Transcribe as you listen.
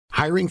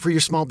Hiring for your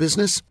small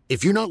business?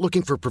 If you're not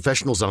looking for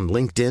professionals on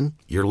LinkedIn,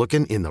 you're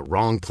looking in the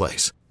wrong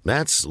place.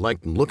 That's like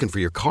looking for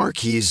your car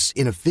keys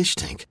in a fish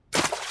tank.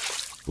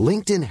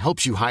 LinkedIn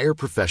helps you hire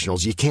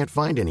professionals you can't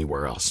find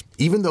anywhere else,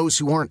 even those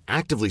who aren't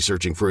actively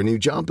searching for a new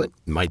job but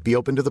might be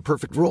open to the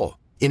perfect role.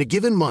 In a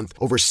given month,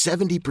 over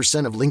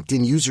 70% of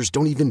LinkedIn users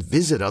don't even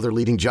visit other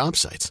leading job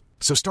sites.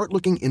 So start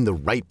looking in the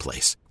right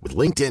place. With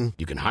LinkedIn,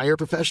 you can hire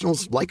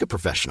professionals like a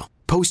professional.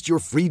 Post your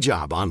free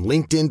job on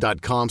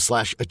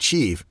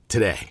linkedin.com/achieve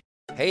today.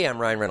 Hey, I'm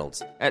Ryan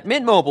Reynolds. At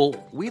Mint Mobile,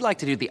 we like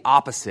to do the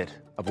opposite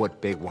of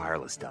what Big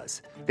Wireless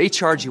does. They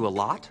charge you a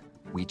lot,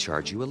 we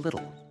charge you a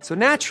little. So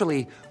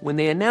naturally, when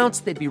they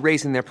announced they'd be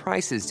raising their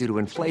prices due to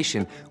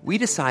inflation, we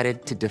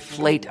decided to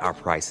deflate our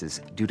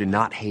prices due to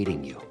not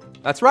hating you.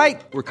 That's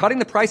right. We're cutting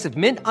the price of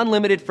Mint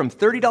Unlimited from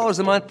 $30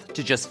 a month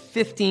to just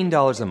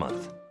 $15 a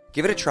month.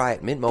 Give it a try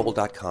at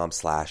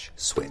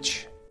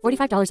mintmobile.com/switch.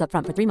 $45 up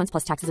front for 3 months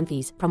plus taxes and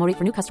fees. Promo rate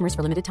for new customers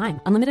for limited time.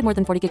 Unlimited more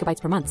than 40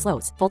 gigabytes per month.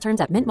 Slows full terms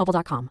at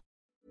mintmobile.com.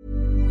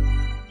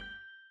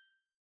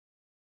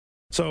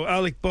 So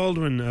Alec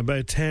Baldwin,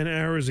 about 10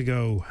 hours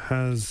ago,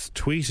 has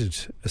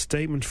tweeted a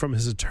statement from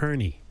his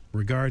attorney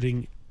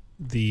regarding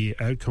the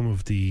outcome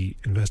of the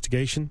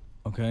investigation.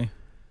 Okay.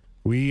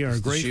 We are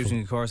grateful. grateful.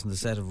 Shooting, of course, on the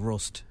set of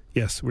Rust.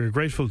 Yes, we're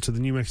grateful to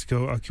the New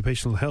Mexico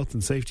Occupational Health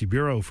and Safety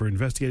Bureau for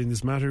investigating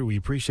this matter. We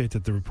appreciate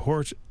that the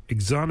report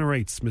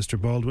exonerates Mr.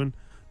 Baldwin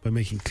by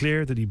making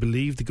clear that he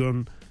believed the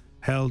gun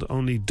held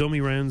only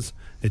dummy rounds.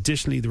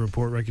 Additionally, the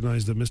report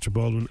recognised that Mr.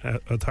 Baldwin's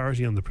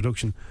authority on the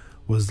production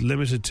was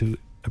limited to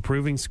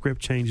approving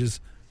script changes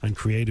and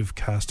creative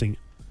casting.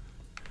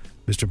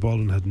 Mr.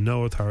 Baldwin had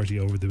no authority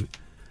over the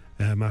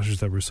matters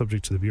that were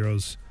subject to the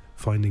Bureau's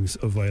findings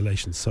of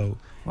violations. So,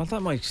 well,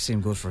 that might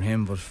seem good for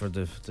him, but for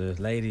the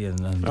lady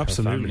and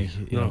absolutely, her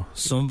family, you know,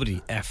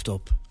 somebody effed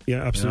up.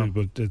 Yeah,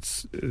 absolutely. You know? But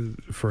it's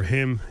for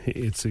him,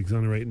 it's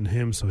exonerating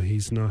him, so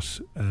he's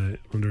not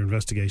under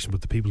investigation.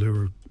 But the people who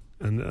are,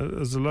 and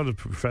there's a lot of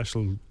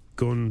professional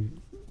gun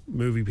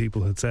movie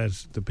people had said,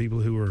 the people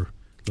who were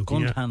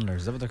looking gun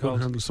handlers, is that what they're gun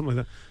called? handlers, something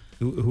like that.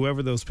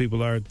 Whoever those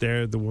people are,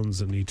 they're the ones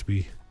that need to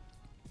be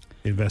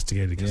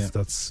investigated, because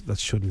that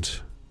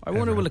shouldn't. I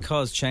wonder, will it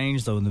cause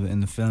change though in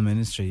the film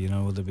industry? You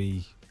know, will there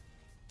be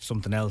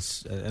something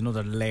else,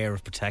 another layer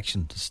of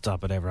protection to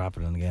stop it ever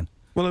happening again?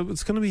 Well,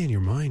 it's going to be in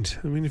your mind.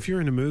 I mean, if you're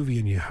in a movie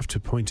and you have to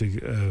point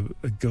a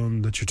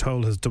gun that you're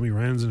told has dummy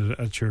rounds in it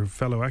at your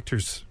fellow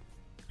actors,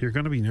 you're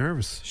going to be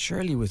nervous.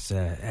 Surely with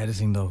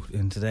editing though,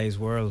 in today's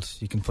world,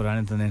 you can put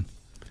anything in.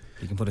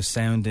 You can put a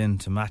sound in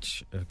to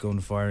match a gun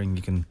firing.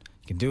 You can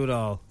do it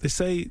all. They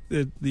say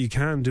that you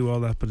can do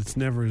all that, but it's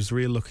never as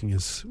real looking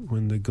as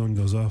when the gun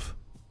goes off.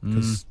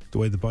 Because the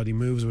way the body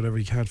moves or whatever,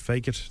 you can't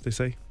fake it, they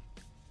say.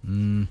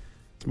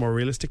 It's more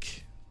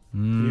realistic.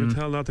 Can you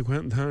tell that to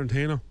Quentin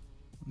Tarantino?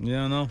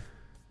 Yeah, I know.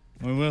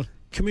 I will.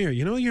 Come here,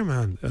 you know your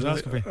man. And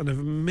I've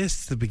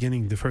missed the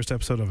beginning, the first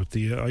episode of it,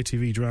 the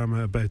ITV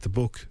drama about the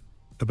book,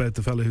 about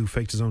the fella who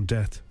faked his own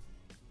death.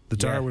 The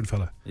Darwin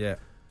fella. Yeah.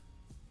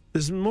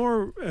 There's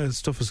more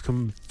stuff has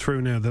come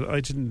through now that I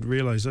didn't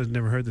realise. I'd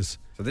never heard this.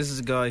 So this is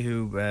a guy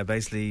who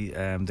basically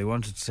they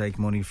wanted to take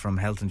money from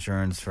health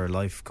insurance for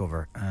life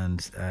cover, and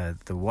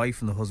the wife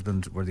and the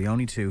husband were the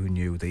only two who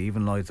knew. They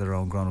even lied to their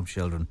own grown-up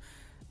children.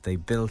 They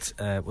built,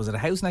 was it a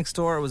house next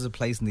door or was it a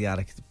place in the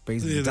attic?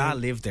 Basically, the dad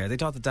lived there. They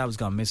thought the dad was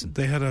gone missing.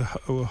 They had a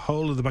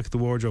hole in the back of the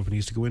wardrobe, and he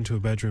used to go into a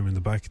bedroom in the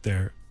back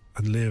there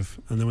and live.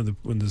 And then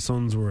when the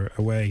sons were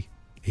away,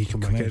 he'd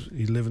come back out.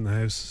 He'd live in the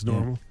house as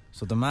normal.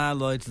 So the ma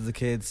lied to the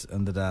kids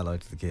and the dad lied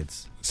to the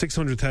kids.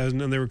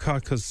 600,000, and they were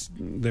caught because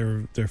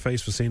their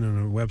face was seen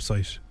on a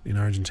website in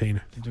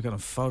Argentina. They got a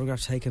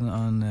photograph taken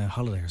on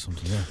holiday or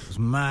something. Yeah, it was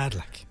mad,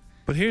 like.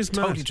 But here's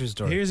totally true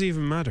story. Here's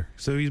even madder.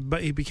 So he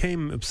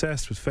became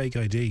obsessed with fake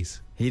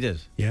IDs. He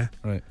did. Yeah.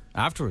 Right.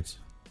 Afterwards.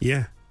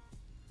 Yeah.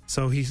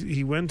 So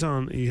he went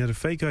on. He had a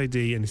fake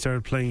ID and he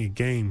started playing a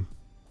game,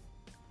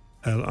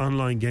 an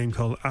online game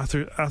called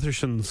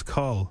Asheron's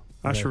Call.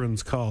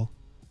 Asheron's Call.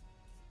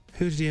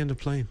 Who did he end up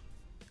playing?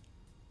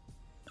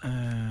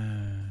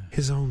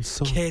 His own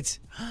son. Kid.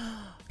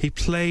 He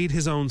played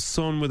his own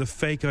son with a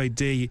fake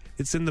ID.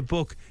 It's in the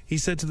book. He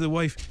said to the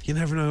wife, "You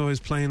never know who I was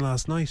playing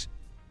last night."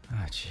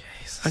 Ah,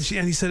 Jesus.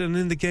 And he said, "And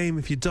in the game,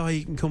 if you die,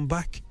 you can come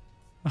back."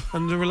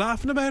 And they were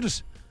laughing about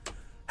it.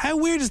 How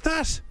weird is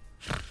that?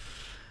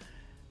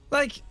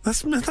 Like,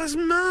 that's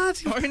mad.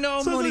 I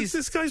know, so money.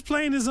 This guy's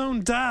playing his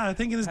own dad,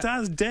 thinking his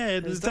dad's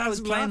dead. His dad was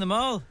playing them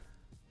all.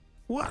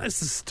 What is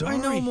the story? I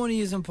know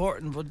money is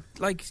important, but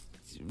like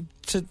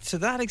to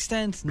that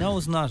extent, no,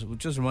 it's not.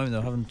 Just remind me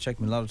though, I haven't checked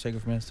my lotto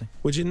ticket from yesterday.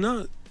 Would you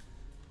not?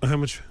 How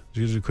much?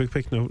 Did you do a quick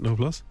pick? No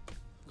plus.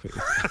 Quick.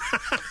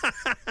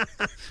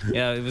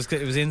 Yeah, it was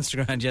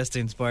Instagram yesterday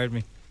inspired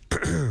me.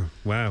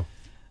 Wow,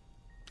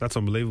 that's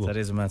unbelievable. That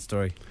is a mad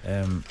story.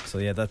 So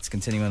yeah, that's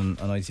continuing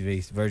on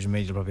ITV. Virgin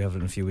Media will probably have it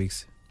in a few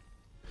weeks.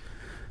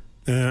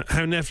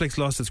 How Netflix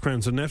lost its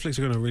crown. So Netflix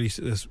are going to really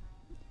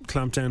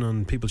clamp down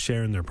on people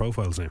sharing their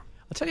profiles now.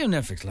 I'll tell you how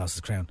Netflix lost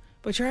its crown.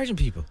 By charging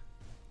people.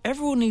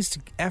 Everyone needs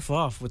to F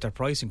off with their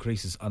price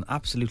increases on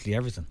absolutely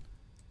everything.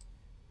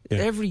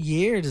 Every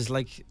year there's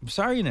I'm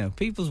sorry now,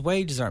 people's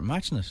wages aren't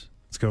matching it.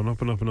 It's going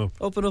up and up and up.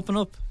 Up and up and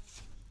up.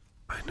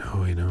 I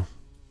know.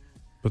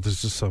 But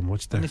there's just so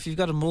much there. And if you've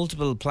got a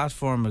multiple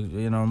platform,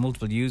 a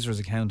multiple users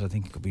account, I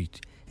think it could be.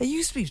 It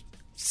used to be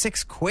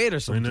 £6 or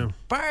something. I know.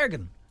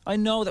 Bargain. I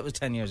know that was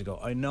 10 years ago.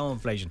 I know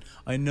inflation.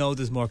 I know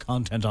there's more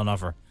content on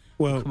offer.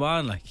 Well, come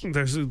on,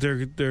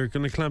 they're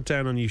going to clamp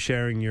down on you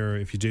sharing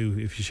if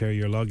you share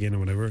your login or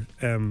whatever.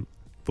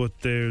 But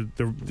the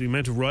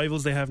amount of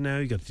rivals they have now,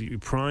 you got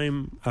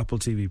Prime, Apple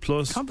TV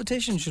Plus.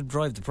 Competition should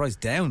drive the price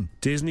down.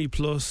 Disney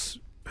Plus,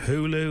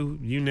 Hulu,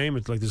 you name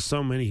it. There's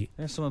so many.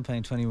 There's someone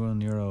paying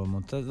 €21 a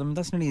month.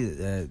 That's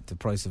nearly the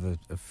price of a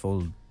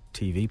full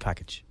TV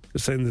package. They're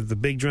saying that the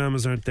big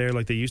dramas aren't there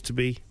like they used to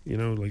be.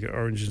 Like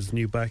Orange is the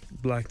New Black.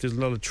 There's a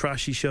lot of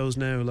trashy shows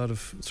now. A lot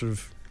of sort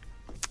of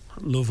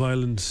Love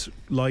Island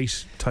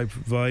light type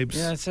vibes.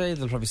 Yeah, I'd say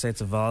they'll probably say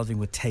it's evolving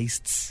with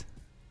tastes.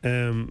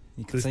 You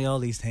can say all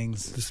these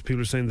things.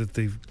 People are saying that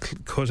they've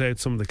cut out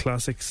some of the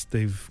classics.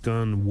 They've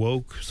gone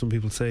woke, some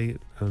people say,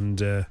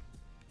 and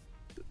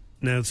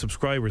now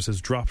subscribers has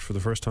dropped for the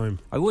first time.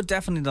 I would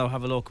definitely, though,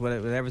 have a look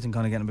with everything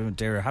kind of getting a bit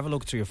dearer. Have a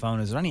look through your phone.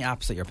 Is there any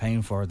apps that you're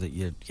paying for that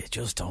you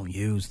just don't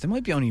use? They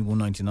might be only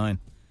 $1.99, and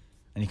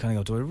you kind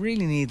of go, do I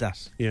really need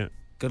that? Yeah.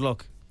 Good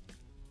luck.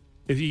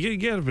 If you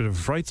get a bit of a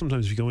fright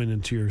sometimes if you go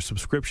into your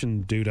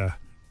subscription, do that.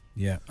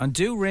 Yeah, and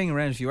do ring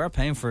around if you are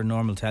paying for a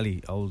normal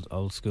telly,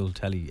 old school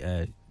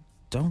telly.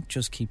 Don't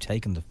just keep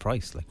taking the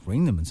price.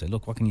 Ring them and say,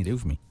 "Look, what can you do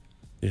for me?"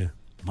 Yeah,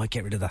 might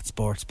get rid of that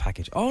sports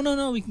package. Oh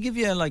no, we can give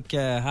you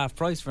half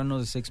price for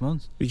another 6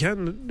 months. You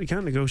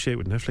can't negotiate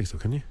with Netflix, though,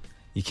 can you?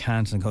 You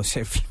can't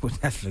negotiate with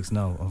Netflix.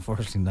 No,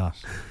 unfortunately not.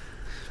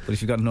 But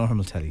if you've got a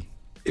normal telly,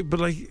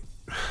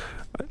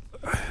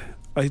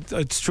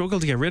 I'd struggle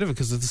to get rid of it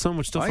because there's so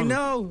much stuff. I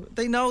know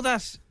they know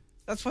that.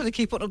 That's why they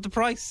keep putting up the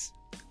price.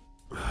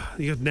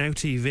 You got Now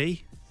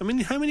TV. I mean,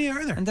 how many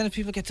are there? And then if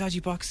people get dodgy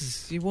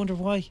boxes, you wonder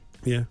why.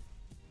 Yeah.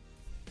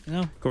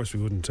 Of course we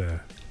wouldn't.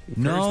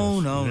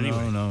 No.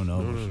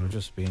 We're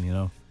just being,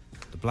 the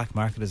black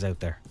market is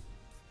out there.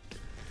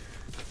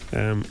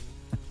 And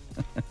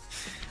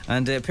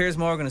Piers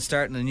Morgan is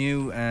starting a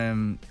new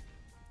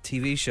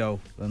TV show,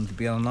 and to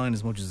be online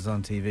as much as it's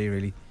on TV.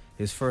 Really,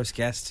 his first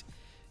guest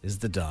is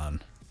the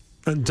Don.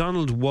 And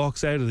Donald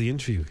walks out of the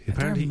interview.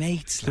 Apparently, they're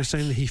mates. They're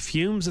saying that he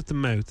fumes at the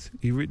mouth.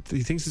 He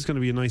thinks it's going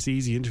to be a nice,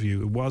 easy interview.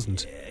 It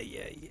wasn't.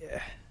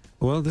 Yeah.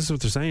 Well, this is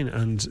what they're saying,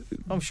 and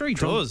I'm sure he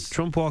does.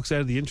 Trump walks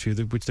out of the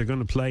interview, which they're going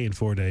to play in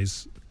 4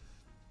 days.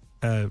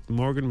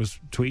 Morgan was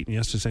tweeting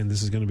yesterday saying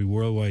this is going to be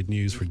worldwide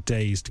news for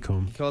days to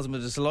come. He calls him a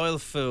disloyal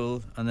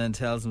fool and then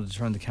tells him to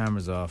turn the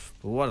cameras off.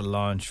 But what a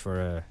launch for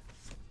a...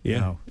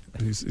 Yeah.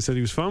 He said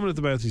he was foaming at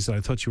the mouth. He said,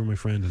 "I thought you were my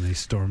friend," and he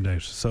stormed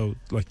out. So,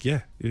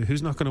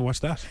 who's not going to watch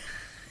that?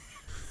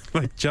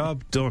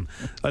 Job done.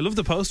 I love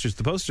the posters.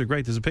 The posters are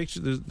great. There's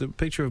the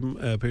picture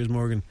of Piers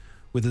Morgan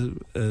with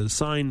a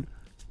sign,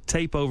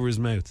 tape over his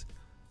mouth,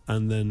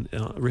 and then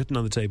written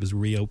on the tape is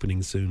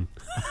 "reopening soon."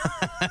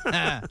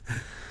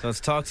 So it's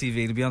Talk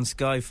TV. It'll be on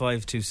Sky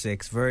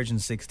 526, Virgin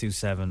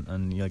 627,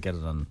 and you'll get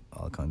it on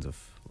all kinds of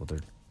other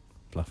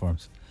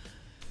platforms.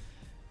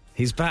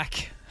 He's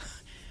back.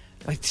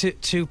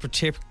 Two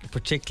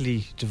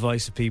particularly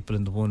divisive people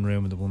in the one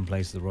room in the one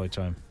place at the right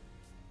time.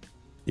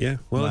 Yeah,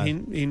 well,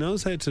 he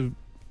knows how to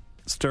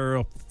stir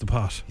up the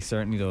pot. He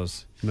certainly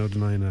does. No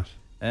denying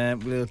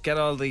that. We'll get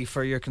all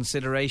for your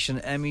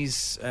consideration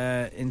Emmys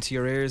into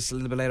your ears a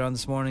little bit later on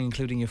this morning,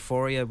 including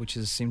Euphoria, which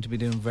seemed to be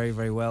doing very,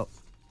 very well.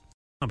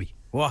 Bobby,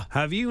 what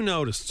have you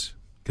noticed?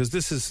 Because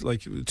this is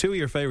two of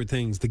your favourite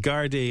things: the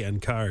Gardaí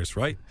and cars,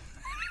 right?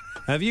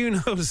 Have you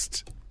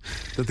noticed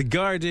that the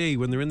Gardaí,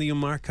 when they're in the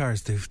unmarked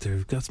cars,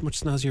 they've got much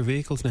snazzier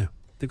vehicles now?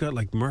 They've got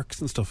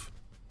Mercs and stuff,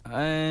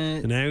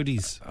 and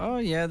Audis. Oh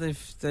yeah, they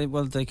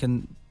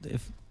can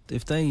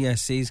if they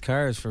seize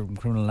cars for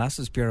Criminal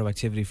Assets Bureau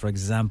activity, for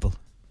example,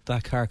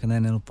 that car can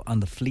then end up on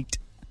the fleet.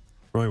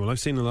 Right. Well,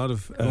 I've seen a lot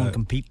of go and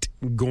compete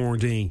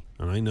Gardaí,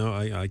 and I know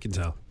I can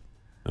tell.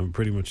 I'm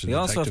pretty much. They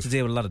also have to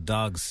deal with a lot of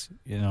dogs,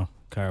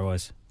 car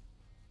wise.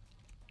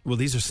 Well,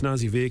 these are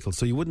snazzy vehicles,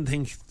 so you wouldn't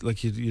think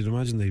you'd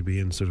imagine they'd be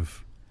in sort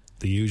of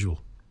the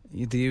usual.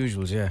 The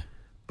usuals, yeah.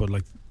 But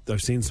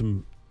I've seen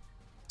some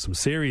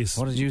serious.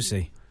 What did you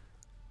see?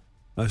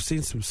 I've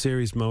seen some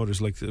serious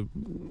motors, like the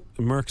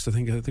Mercs. I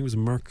think it was a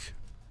Merc.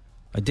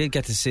 I did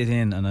get to sit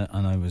in, and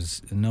I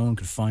was. No one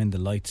could find the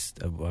lights.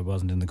 I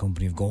wasn't in the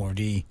company of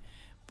Gardaí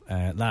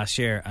last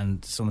year,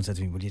 and someone said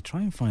to me, "Will you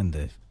try and find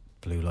the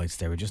blue lights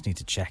there? We just need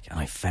to check." And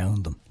I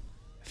found them.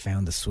 I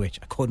found the switch.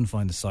 I couldn't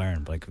find the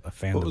siren, but I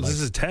found the lights. Was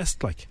this a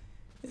test,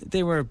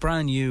 They were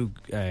brand new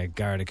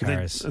Garda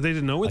cars. They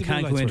didn't know what I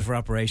can't go in for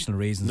operational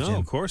reasons. No, Jim.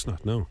 Of course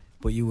not. No,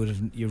 but you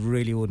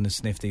really wouldn't have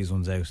sniffed these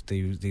ones out.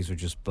 These were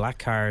just black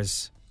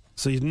cars.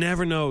 So you'd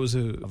never know it was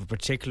of a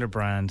particular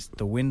brand.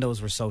 The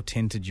windows were so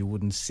tinted you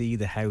wouldn't see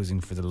the housing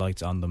for the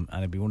lights on them, and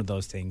it'd be one of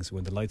those things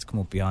when the lights come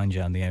up behind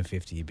you on the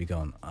M50, you'd be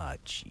going,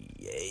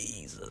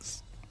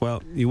 Jesus.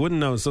 Well, you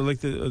wouldn't know. So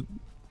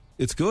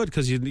it's good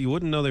because you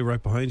wouldn't know they were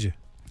right behind you.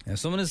 Now,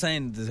 someone is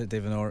saying that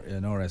they've an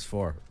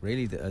RS4.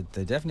 Really,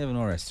 they definitely have an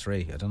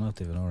RS3. I don't know if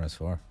they have an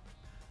RS4.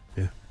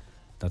 Yeah.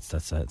 That's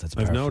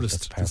I've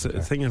noticed. It's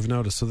a thing I've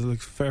noticed. So, like,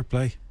 fair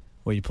play.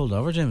 Well, you pulled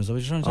over, Jim. Is that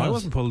what you're trying to tell us? I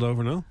wasn't pulled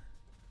over, no.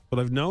 But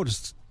I've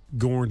noticed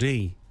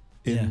Gordy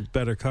in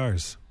better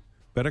cars.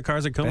 Better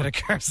cars are coming.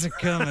 Better cars are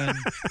coming.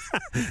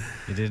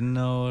 You didn't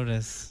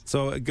notice.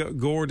 So,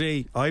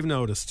 Gordy, I've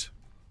noticed.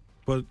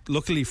 But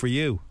luckily for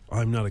you,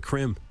 I'm not a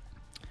crim.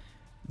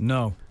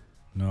 No.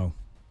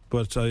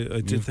 But I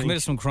did You've think...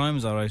 committed some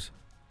crimes, all right,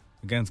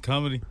 against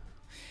comedy.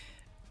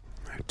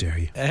 How dare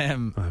you?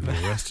 I'm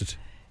arrested.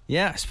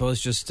 Yeah, I suppose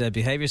just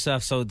behave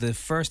yourself. So the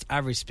first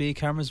average speed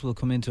cameras will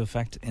come into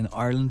effect in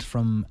Ireland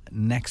from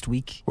next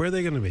week. Where are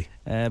they going to be?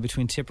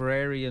 Between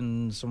Tipperary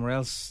and somewhere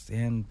else.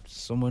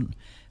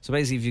 So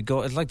basically, if you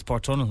go, it's like the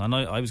Port Tunnel. And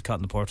I was caught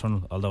in the Port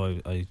Tunnel, although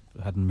I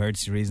had an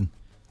emergency reason,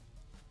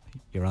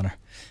 Your Honour.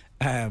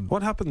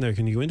 What happened there?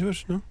 Can you go into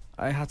it? No?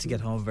 I had to get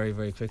home very,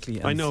 very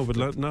quickly. I know,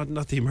 but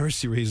not the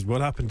emergency reason.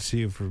 What happened to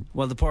you?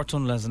 Well, the Port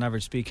Tunnel has an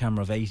average speed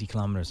camera of 80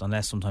 kilometres,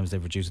 unless sometimes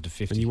they've reduced it to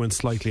 50. And you went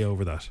slightly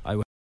over that. I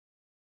went.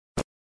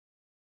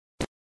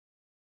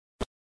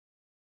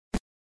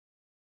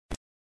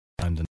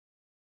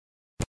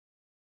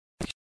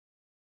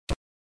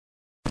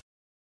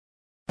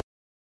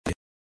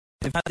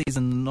 They've had these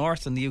in the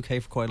north and the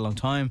UK for quite a long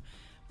time.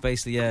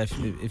 Basically, yeah,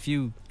 if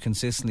you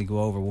consistently go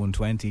over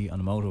 120 on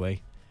a motorway,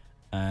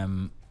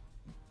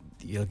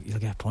 you'll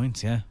get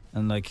points, yeah.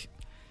 And like,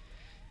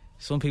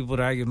 some people would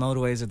argue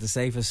motorways are the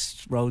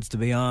safest roads to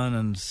be on,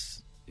 and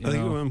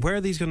where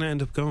are these going to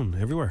end up going?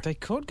 Everywhere? They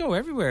could go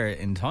everywhere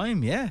in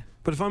time, yeah.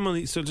 But if I'm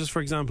on just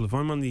for example, if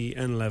I'm on the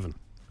N11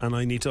 and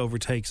I need to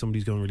overtake somebody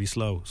who's going really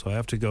slow, so I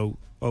have to go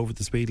over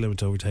the speed limit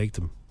to overtake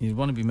them. You'd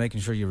want to be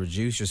making sure you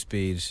reduce your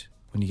speed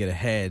when you get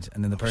ahead,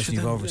 and then the person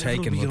you've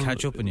overtaken will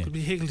catch up on you. It'll be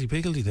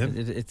higgledy-piggledy then.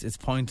 Its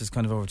point is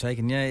kind of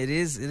overtaken. Yeah, it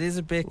is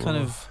a bit kind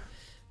of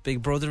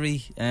big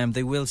brothery.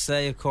 They will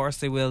say, of course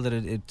they will, that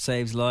it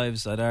saves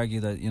lives. I'd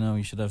argue that,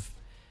 you should have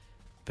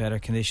better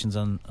conditions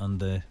on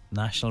the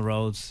national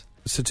roads.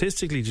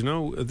 Statistically, do you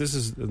know, this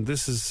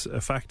is a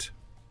fact.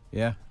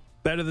 Yeah.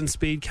 Better than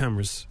speed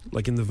cameras,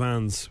 like in the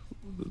vans,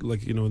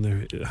 like, when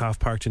they're half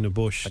parked in a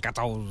bush. Look at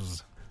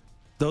those.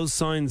 Those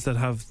signs that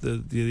have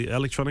the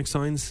electronic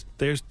signs,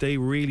 they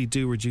really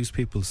do reduce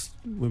people's...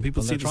 When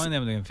people see trying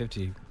them in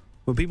 50.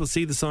 When people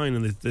see the sign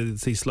and they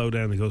see slow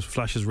down, it goes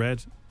flashes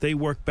red. They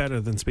work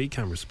better than speed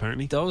cameras,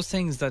 apparently. Those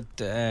things that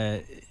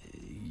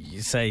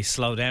you say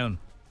slow down,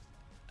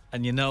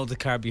 and the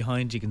car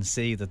behind you can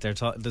see that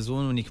there's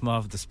one when you come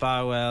off the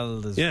Spa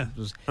Well.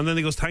 And then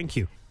it goes thank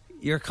you.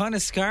 You're kind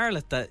of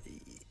scarlet that.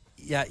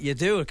 Yeah, you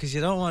do it because you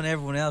don't want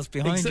everyone else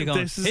behind you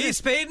going, he's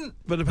speeding.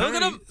 But apparently,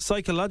 look at him.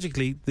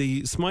 Psychologically,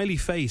 the smiley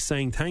face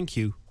saying thank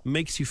you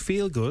makes you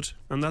feel good,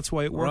 and that's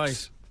why it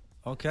works.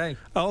 Right. Okay.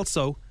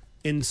 Also,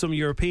 in some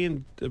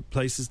European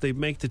places, they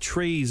make the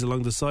trees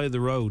along the side of the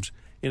road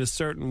in a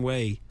certain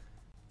way.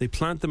 They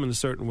plant them in a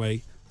certain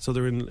way, so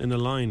they're in a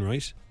line,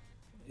 right?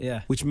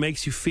 Yeah. Which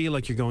makes you feel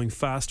like you're going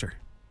faster.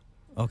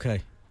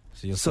 Okay.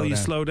 So you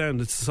slow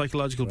down. It's a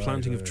psychological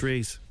planting of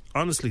trees.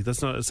 Honestly,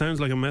 that's not. It sounds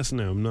like I'm messing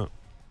now. I'm not.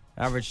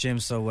 Average, Jim,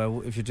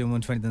 so if you're doing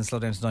 120 then slow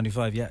down to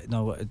 95, yeah,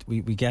 no,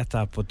 we get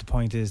that, but the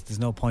point is there's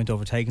no point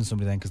overtaking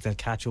somebody then because they'll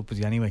catch up with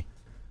you anyway.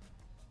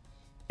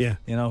 Yeah.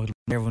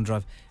 Everyone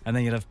drive. And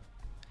then you'd have...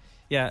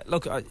 Yeah,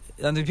 look,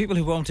 and the people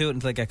who won't do it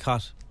until they get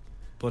caught,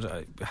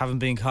 but having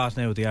been caught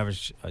now with the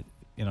average,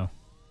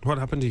 What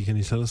happened to you? Can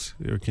you tell us?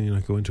 Or can you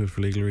not go into it for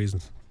legal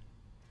reasons?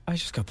 I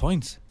just got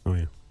points. Oh,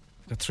 yeah.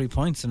 Got 3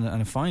 points and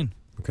a fine.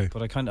 Okay.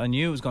 But I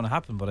knew it was going to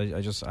happen, but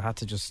I had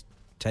to just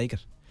take it.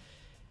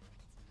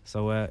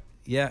 So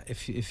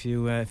if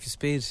you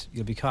speed,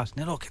 you'll be caught.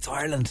 Now look, it's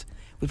Ireland.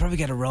 We'll probably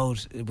get a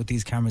road with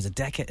these cameras a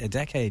decade.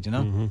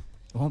 Mm-hmm.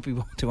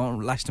 It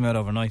won't lash them out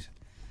overnight.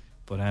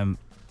 But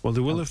well,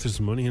 they will if there's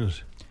money in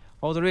it.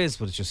 Oh, there is,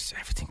 but it's just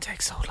everything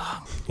takes so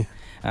long. Yeah.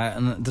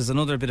 And there's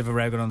another bit of a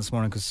row going on this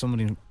morning because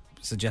somebody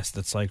suggested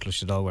that cyclists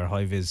should all wear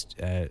high-vis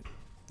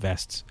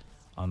vests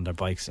on their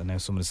bikes, and now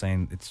someone is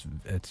saying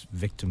it's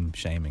victim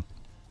shaming.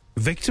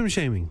 Victim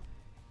shaming?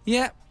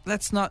 Yeah,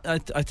 let's not.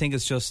 I think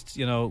it's just,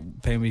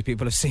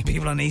 people have seen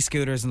people on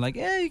e-scooters and like,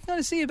 yeah, you can kind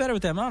of see it better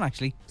with them on,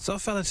 actually. Saw a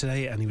fella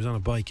today and he was on a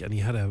bike and he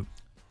had a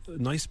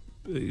nice,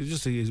 he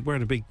was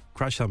wearing a big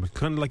crash helmet,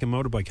 kind of like a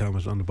motorbike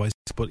helmet on the bike,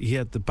 but he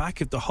had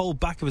the whole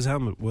back of his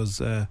helmet was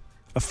a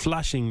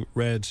flashing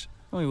red.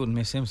 Oh, you wouldn't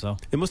miss him, so.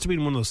 It must have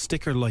been one of those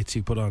sticker lights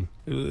he put on.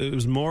 It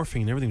was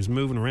morphing and everything was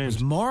moving around.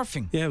 It was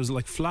morphing? Yeah, it was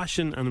like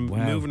flashing and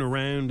moving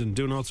around and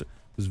doing all sorts.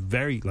 It was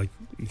very, you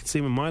could see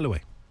him a mile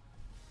away.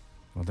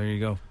 Well, there you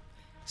go.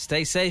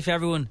 Stay safe,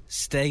 everyone.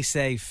 Stay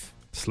safe.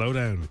 Slow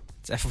down.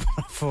 It's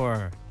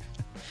F104.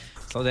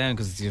 Slow down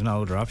because there's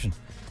no other option.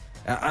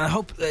 And I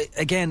hope,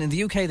 again, in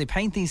the UK, they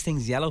paint these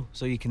things yellow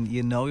so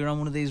you're on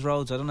one of these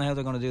roads. I don't know how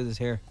they're going to do this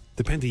here.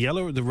 They paint the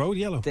road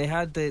yellow? They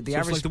had the so average...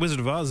 It's like the Wizard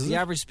of Oz, The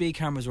average speed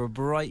cameras were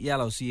bright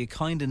yellow, so you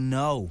kind of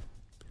know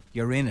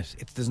you're in it.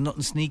 There's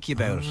nothing sneaky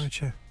about it.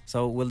 Right, yeah.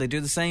 So will they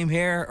do the same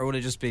here, or will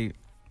it just be...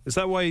 Is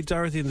that why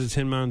Dorothy and the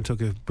Tin Man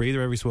took a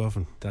breather every so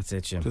often? That's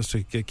it, Jim. Just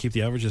to keep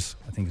the averages.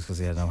 I think it's because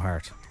he had no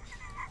heart.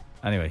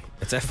 Anyway,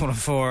 it's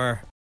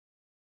F104.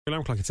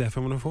 Alarm clock, it's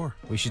FM 104.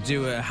 We should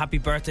do a happy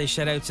birthday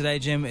shout out today,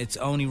 Jim. It's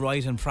only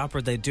right and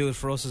proper they do it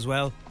for us as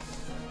well.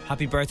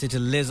 Happy birthday to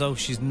Lizzo.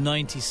 She's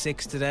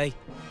 96 today.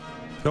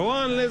 Go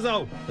on,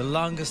 Lizzo. The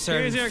longest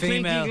serving Here's your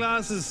female clinky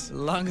glasses.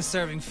 longest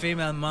serving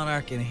female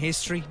monarch in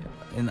history,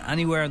 in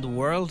anywhere in the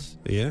world.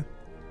 Yeah.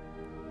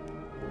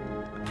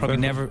 Probably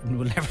will never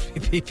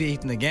be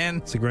beaten again.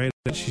 It's a great.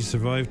 She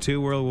survived 2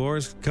 world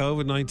wars,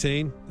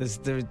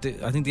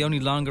 COVID-19. I think the only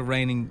longer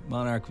reigning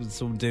monarch was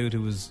some dude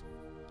who was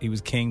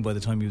king by the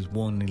time he was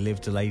 1 and he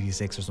lived till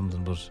 86 or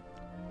something. But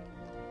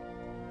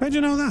how'd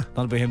you know that?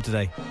 not about him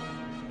today.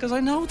 Because I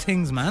know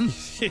things, man.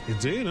 You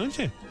do, don't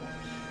you?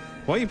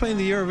 Why are you playing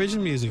the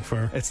Eurovision music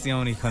for? It's the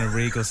only kind of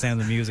regal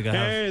sound of music I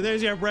have. Hey,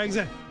 there's your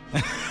Brexit.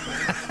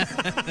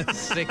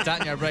 Stick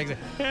that in your Brexit.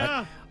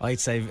 Yeah. I'd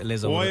say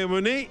Lizzo. Why am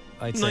I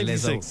I'd say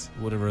 96.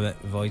 Lizzo would have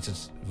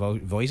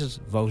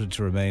voted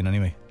to remain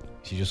anyway.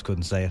 She just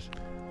couldn't say it.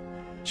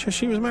 Sure,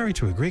 she was married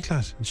to a Greek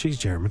lad, and she's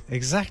German.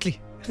 Exactly.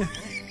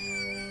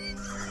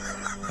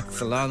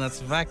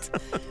 That's a fact.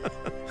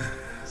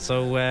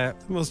 So, The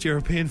most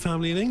European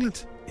family in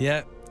England.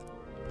 yeah,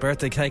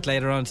 birthday cake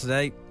later on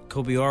today.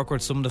 Could be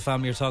awkward. Some of the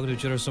family are talking to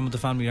each other, some of the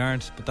family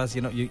aren't. But that's,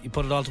 you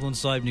put it all to one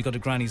side and you go to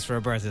Granny's for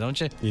her birthday,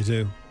 don't you? You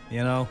do.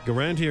 You know? Go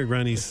round to your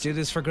granny's. Let's do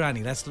this for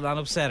Granny. Let's not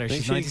upset her. Make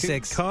She's sure you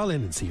 96. Call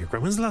in and see your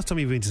granny. When's the last time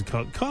you've been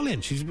to call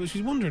in? She's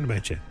wondering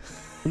about you.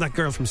 And that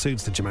girl from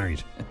Suits that you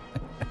married.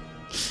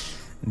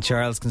 And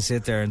Charles can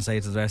sit there and say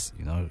to the rest,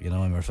 you know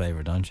I'm her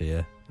favourite, don't you?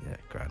 Yeah. Yeah,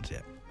 grand,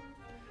 yeah.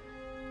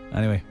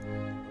 Anyway,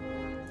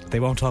 they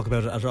won't talk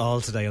about it at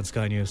all today on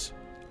Sky News.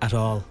 At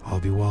all.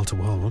 I'll be wall to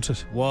wall, won't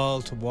it?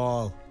 Wall to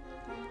wall.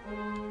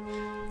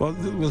 Well,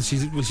 will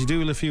she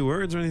do a few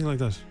words or anything like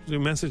that? Do a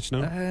message?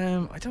 No.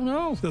 I don't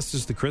know. That's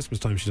just the Christmas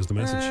time she does the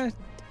message.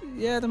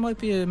 Yeah, there might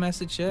be a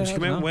message. Yeah, Will she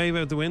come out and wave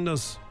out the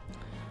windows?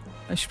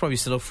 I should probably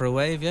still up for a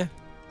wave. Yeah,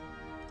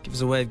 give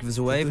us a wave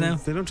now.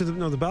 They don't do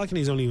the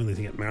balcony's only when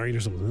they get married or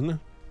something, isn't it?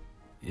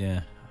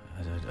 Yeah,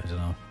 I don't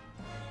know.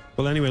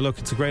 Well, anyway, look,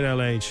 it's a great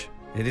old age.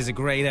 It is a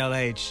great old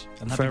age,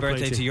 and happy Fair play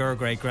birthday to to you. your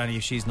great granny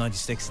if she's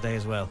 96 today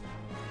as well.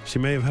 She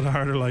may have had a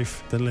harder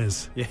life than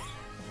Liz. Yeah,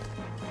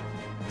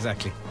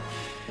 exactly.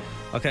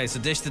 Okay, so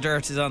Dish the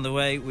Dirt is on the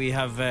way. We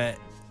have a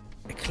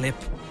clip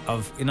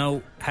of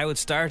how it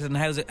started and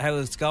how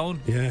it's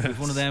going. Yes. We've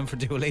one of them for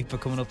Dua Lipa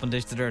coming up on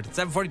Dish the Dirt. It's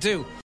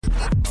 7:42.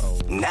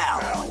 Now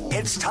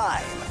it's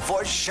time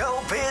for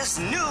Showbiz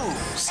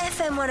News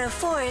FM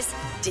 104's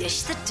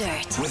Dish the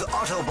Dirt. with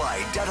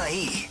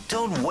Autobuy.ie.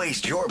 Don't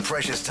waste your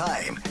precious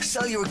time.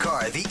 Sell your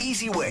car the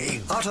easy way.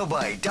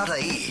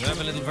 Autobuy.ie. We have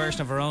a little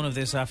version of our own of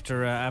this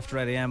after 8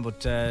 a.m.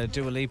 But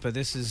Dua Lipa,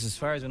 this is, as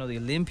far as I know, the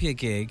Olympia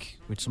gig,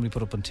 which somebody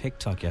put up on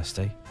TikTok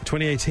yesterday.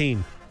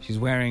 2018. She's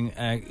wearing,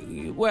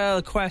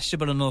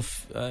 questionable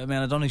enough. I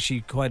don't think she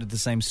quite had the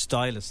same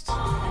stylist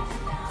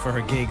for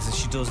her gigs as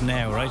she does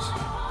now, right?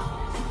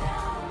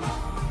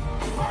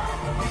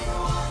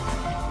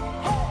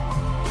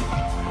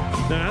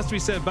 Now, it has to be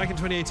said, back in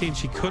 2018,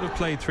 she could have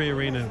played 3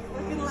 Arena.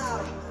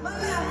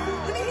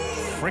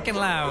 Freaking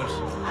loud.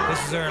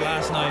 This is her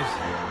last night.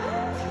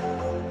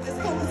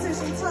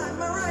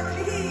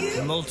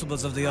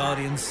 Multiples of the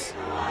audience.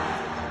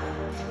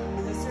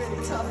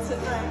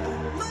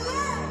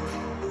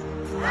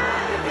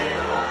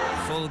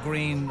 Full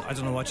green, I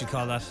don't know what you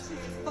call that.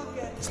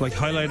 It's like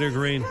highlighter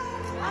green.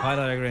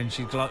 Highlighter green.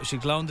 She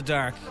glow in the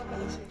dark.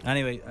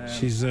 Anyway.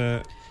 She's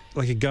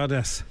like a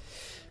goddess.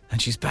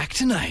 And she's back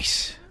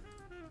tonight.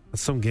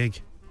 That's some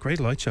gig.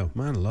 Great light show.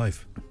 Man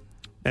alive.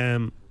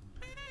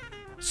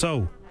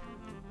 So,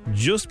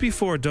 just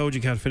before Doja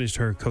Cat finished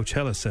her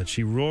Coachella set,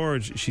 she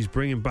roared she's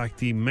bringing back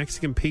the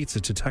Mexican pizza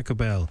to Taco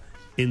Bell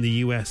in the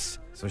US.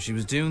 So she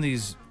was doing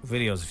these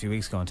videos a few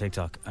weeks ago on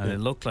TikTok, and it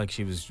looked like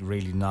she was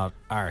really not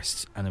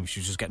arsed, and she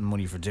was just getting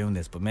money for doing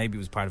this, but maybe it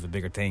was part of a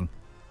bigger thing.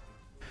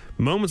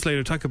 Moments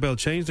later, Taco Bell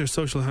changed their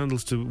social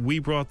handles to "We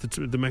brought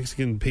the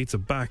Mexican pizza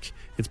back."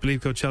 It's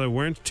believed Coachella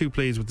weren't too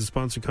pleased with the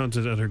sponsored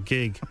content at her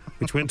gig,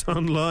 which went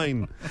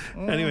online.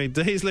 Anyway,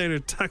 days later,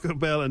 Taco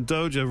Bell and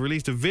Doja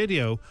released a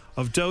video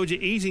of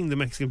Doja eating the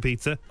Mexican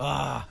pizza.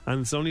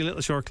 And it's only a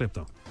little short clip,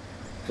 though.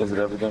 Is it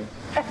everything?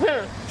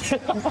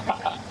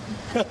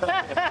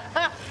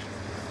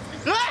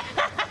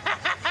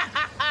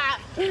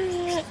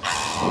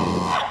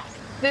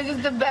 This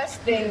is the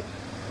best thing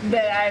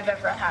that I've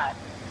ever had.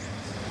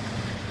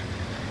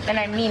 And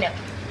I mean it.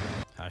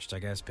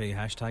 Hashtag SP,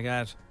 hashtag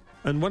ad.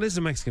 And what is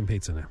a Mexican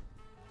pizza now?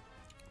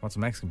 What's a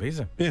Mexican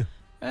pizza? Yeah.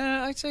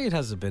 I'd say it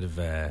has a bit of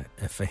a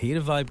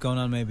fajita vibe going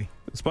on, maybe.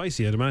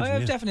 Spicy, I'd imagine.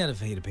 I've definitely had a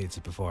fajita pizza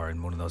before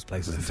in one of those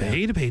places.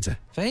 Fajita pizza.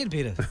 Fajita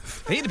pizza.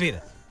 Fajita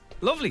pizza.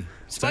 Lovely.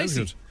 Spicy.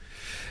 Sounds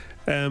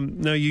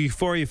good. Now,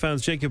 Euphoria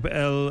fans, Jacob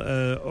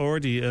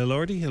Elordi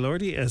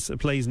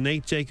plays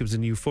Nate Jacobs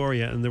in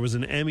Euphoria, and there was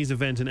an Emmys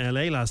event in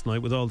LA last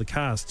night with all the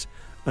cast,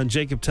 And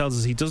Jacob tells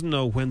us he doesn't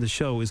know when the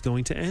show is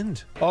going to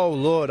end. Oh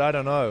Lord, I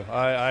don't know.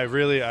 I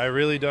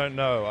really don't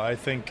know. I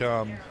think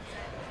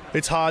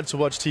it's hard to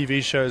watch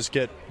TV shows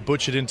get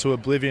butchered into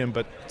oblivion,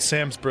 but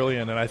Sam's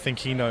brilliant, and I think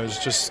he knows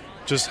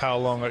just how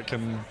long it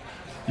can,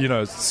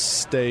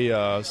 stay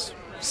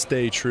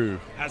true.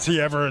 Has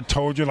he ever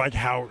told you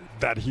how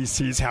that he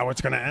sees how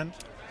it's going to end?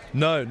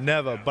 No,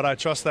 never. But I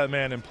trust that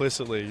man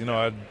implicitly.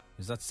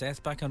 Is that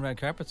Seth back on red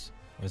carpets?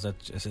 Or is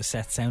it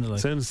Seth sounded like?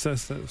 Seth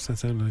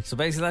sounded like. So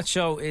basically that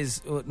show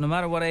is, no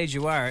matter what age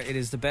you are, it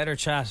is the better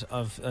chat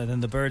than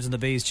the birds and the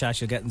bees chat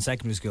you'll get in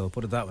secondary school,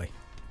 put it that way.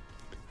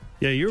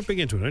 Yeah, you're big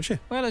into it, aren't you?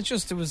 Well, it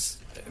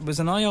was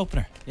an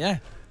eye-opener, yeah.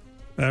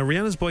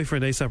 Rihanna's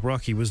boyfriend A$AP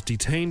Rocky was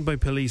detained by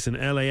police in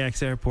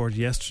LAX airport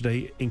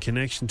yesterday in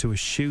connection to a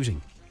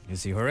shooting.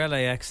 Is he her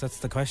LAX? That's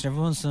the question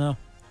everyone wants to know.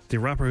 The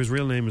rapper, whose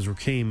real name is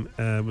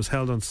Rakim, was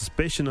held on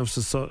suspicion of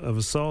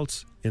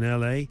assault in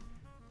LA.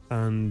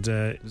 And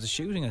it was a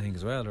shooting, I think,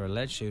 as well, or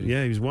alleged shooting.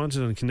 Yeah, he was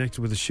wanted and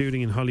connected with a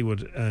shooting in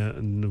Hollywood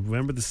on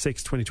November the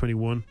 6th,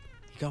 2021.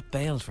 He got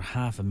bailed for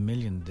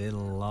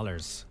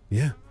 $500,000.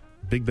 Yeah,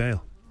 big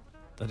bail.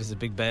 That is a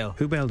big bail.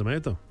 Who bailed him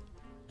out, though?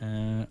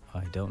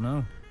 I don't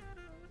know.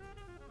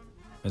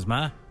 His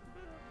ma.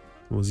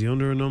 Was he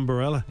under an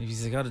umbrella?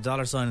 He's got a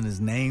dollar sign in his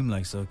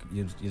name, so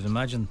you'd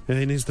imagine. Yeah,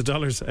 he needs the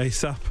dollars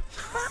ASAP.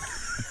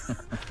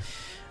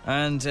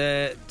 And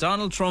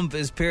Donald Trump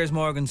is Piers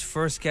Morgan's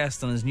first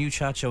guest on his new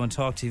chat show on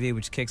Talk TV,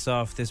 which kicks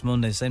off this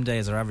Monday, same day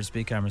as our average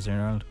speed cameras here in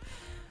Ireland.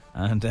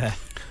 And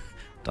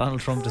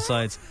Donald Trump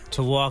decides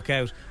to walk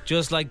out,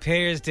 just like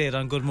Piers did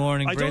on Good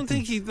Morning Britain. I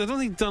don't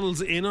think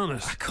Donald's in on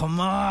it. Oh, come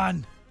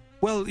on.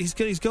 Well, he's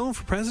going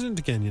for president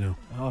again,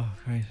 Oh,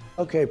 great.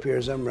 Okay,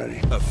 Piers, I'm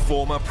ready. A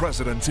former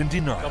president in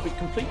denial. I'll be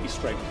completely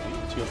straight with you,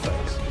 to your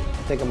face.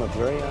 I think I'm a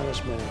very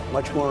honest man.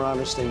 Much more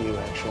honest than you,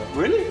 actually.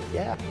 Really?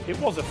 Yeah. It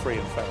was a free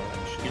and fair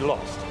election. You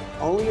lost.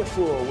 Only a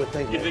fool would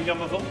think You that. think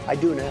I'm a fool? I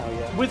do now,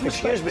 yeah. With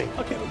respect. Excuse me.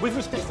 Okay, with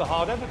respect to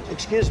hard evidence.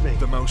 Excuse me.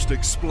 The most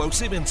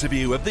explosive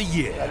interview of the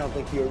year. I don't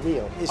think you're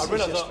real. I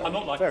realise I'm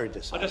not like... Very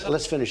dishonest.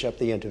 Let's finish up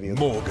the interview.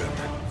 Morgan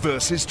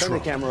versus Turn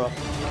Trump. the camera up.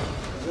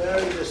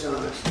 Very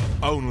dishonest.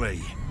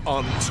 Only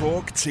on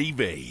Talk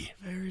TV.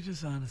 Very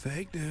dishonest.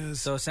 Fake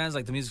news. So it sounds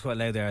like the music's quite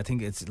loud there. I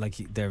think it's like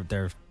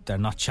they're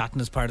not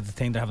chatting as part of the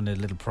thing. They're having a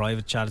little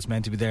private chat. It's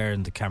meant to be there,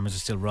 and the cameras are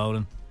still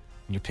rolling,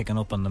 and you're picking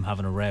up on them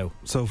having a row.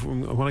 So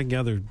from what I can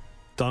gather,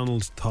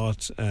 Donald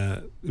thought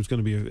it was going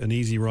to be an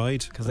easy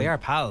ride because they are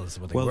pals.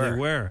 They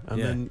were,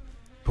 and then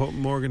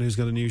Morgan, who's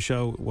got a new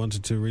show,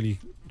 wanted to really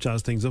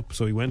jazz things up,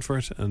 so he went for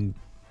it, and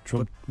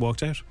Trump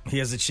walked out. He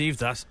has achieved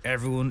that.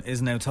 Everyone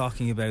is now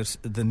talking about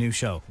the new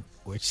show,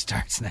 which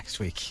starts next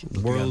week.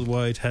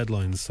 Worldwide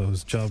headlines, so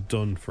his job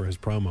done for his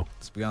promo.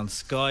 It's be on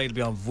Sky, it'll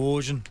be on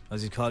Virgin,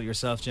 as you call it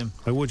yourself, Jim.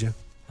 I would, yeah.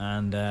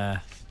 And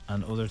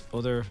other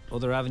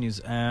avenues.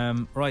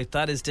 Right,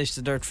 that is Dish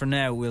the Dirt for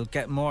now. We'll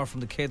get more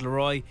from the Kid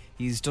Laroi.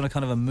 He's done a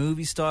kind of a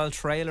movie style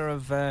trailer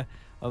of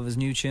his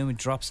new tune. It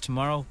drops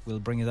tomorrow. We'll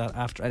bring you that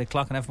after 8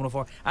 o'clock on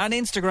F104 and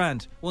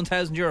Instagram.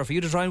 €1,000 for you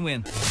to try and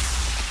win.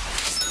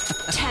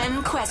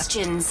 10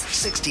 questions.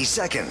 60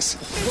 seconds.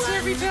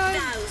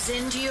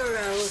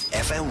 €1,000.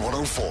 FM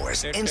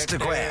 104's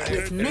Instagram.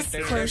 With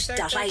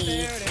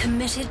misquote.ie.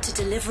 Committed to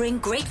delivering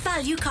great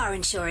value car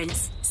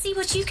insurance. See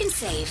what you can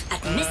save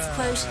at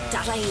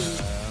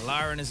misquote.ie.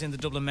 Lauren is in the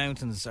Dublin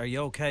Mountains. Are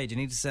you okay? Do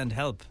you need to send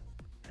help?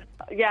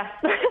 Yeah.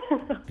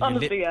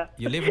 Honestly, yeah.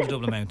 You live in the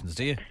Dublin Mountains,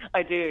 do you?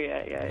 I do,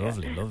 yeah.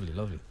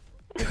 Lovely.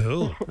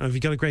 Cool. Have you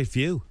got a great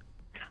view?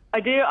 I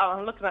do. Oh,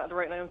 I'm looking at it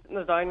right now in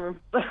the dining room.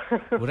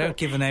 Without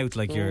giving out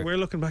we're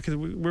looking back at it.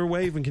 We're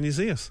waving. Can you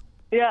see us?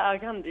 Yeah, I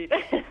can indeed.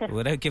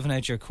 Without giving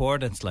out your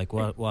coordinates,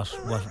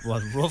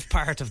 what rough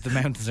part of the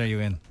mountains are you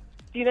in?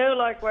 Do you know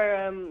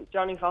where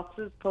Johnny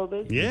Fox's pub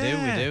is?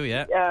 Yeah. We do,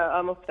 yeah. Yeah,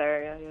 I'm up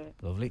there, yeah.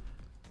 Lovely.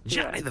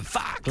 Johnny the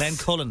Fox. Glen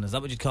Cullen, is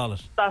that what you'd call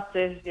it? That's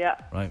it, yeah.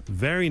 Right.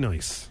 Very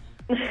nice.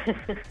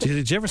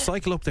 Did you ever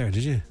cycle up there,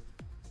 did you?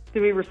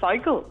 Do we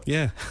recycle?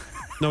 Yeah.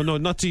 No,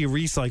 not do you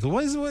recycle.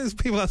 Why is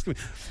people asking me?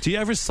 Do you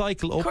ever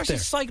cycle up there? Of course you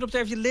cycle up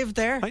there if you live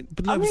there.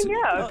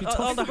 Yeah.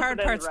 All the hard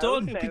part's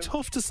done. It'd be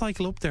tough to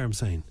cycle up there, I'm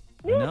saying.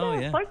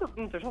 Yeah, cycle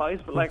once or twice,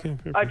 but okay.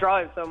 I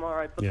drive, so I'm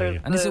alright. But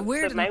there's And is it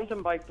weird? The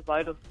mountain bike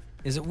beside us.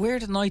 Is it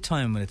weird at night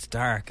time when it's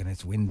dark and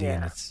it's windy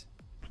and it's...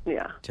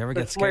 Yeah. Do you ever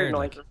get scared?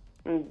 Weird noises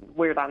and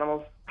weird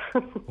animals.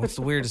 What's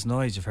the weirdest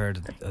noise you've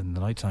heard in the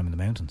night time in the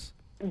mountains?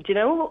 Do you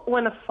know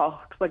when a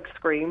fox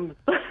screams?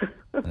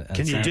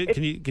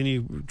 Can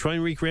you try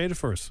and recreate it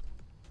for us?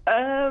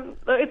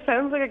 It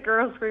sounds like a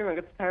girl screaming.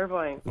 It's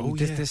terrifying.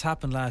 This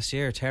happened last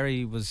year.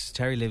 Terry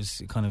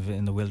lives kind of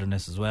in the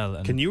wilderness as well.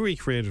 And can you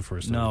recreate it for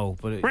us? No,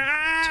 but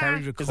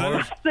Terry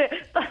recorded.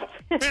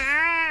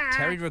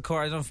 Terry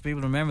recorded. I don't know if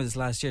people remember this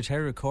last year.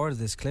 Terry recorded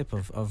this clip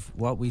of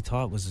what we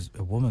thought was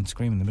a woman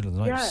screaming in the middle of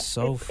the night. Yeah, it was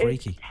so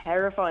freaky. It's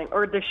terrifying.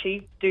 Or the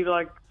sheep do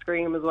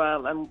scream as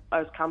well. And I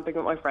was camping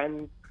with my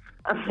friends,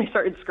 and they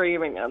started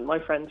screaming, and my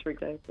friends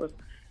freaked out. But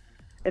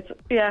it's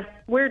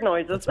weird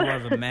noises. It's more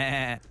of a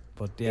meh.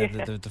 But yeah,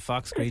 the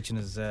fox screeching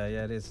is,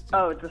 it is.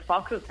 Oh, the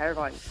fox is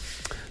terrifying.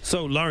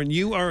 So, Lauren,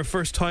 you are a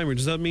first timer.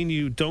 Does that mean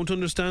you don't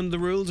understand the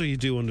rules, or you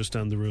do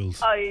understand the rules?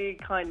 I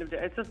kind of do.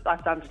 It's just I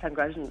have to answer 10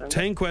 questions.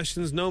 10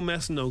 questions, no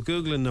messing, no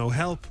googling, no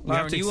help. We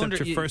have to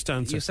accept your first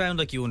answer. You sound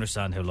like you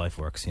understand how life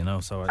works, you know.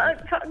 So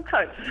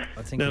kind of.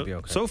 I think now, you'll be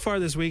okay. So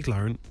far this week,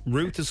 Lauren,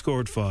 Ruth has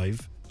scored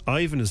 5,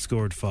 Ivan has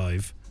scored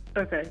 5.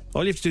 Okay.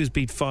 All you have to do is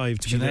beat 5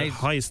 to be the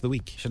highest of the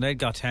week. Sinead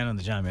got 10 on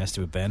the jam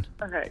yesterday with Ben.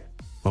 Okay.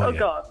 Oh, Oh, yeah.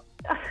 God.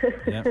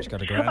 Yeah, she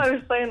got a grand. I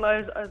was saying,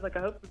 I was like, I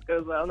hope this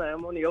goes well now.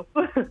 I'm only up.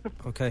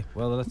 Okay,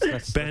 well, let's Ben,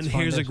 let's here's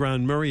find a out.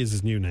 grand. Murray is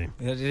his new name.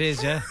 Yeah, it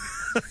is, yeah.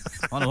 I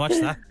want to watch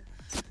that.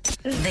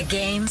 The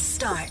game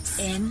starts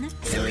in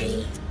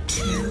 3,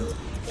 2,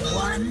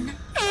 1.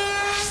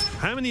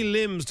 How many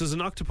limbs does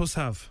an octopus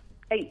have?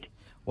 8.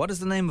 What is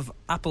the name of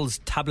Apple's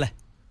tablet?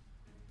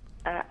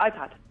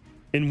 iPad.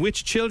 In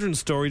which children's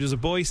story does a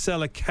boy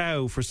sell a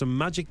cow for some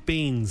magic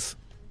beans?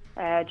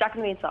 Jack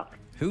and the Beanstalk.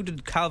 Who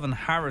did Calvin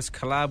Harris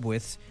collab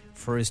with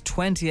for his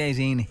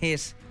 2018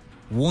 hit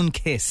One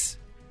Kiss?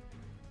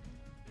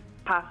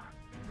 Pass.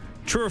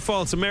 True or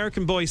false,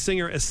 American boy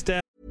singer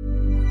Estelle.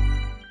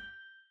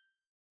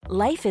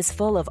 Life is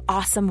full of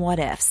awesome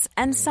what-ifs,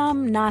 and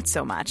some not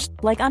so much,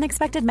 like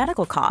unexpected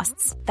medical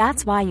costs.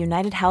 That's why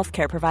United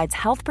Healthcare provides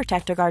Health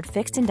Protector Guard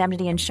fixed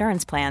indemnity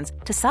insurance plans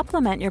to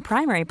supplement your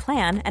primary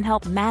plan and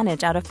help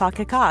manage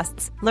out-of-pocket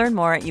costs. Learn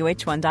more at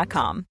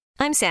uh1.com.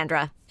 I'm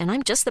Sandra, and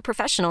I'm just the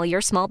professional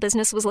your small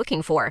business was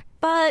looking for.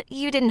 But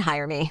you didn't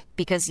hire me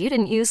because you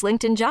didn't use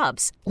LinkedIn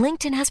Jobs.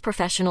 LinkedIn has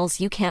professionals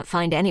you can't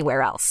find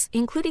anywhere else,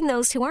 including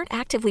those who aren't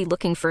actively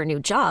looking for a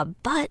new job,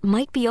 but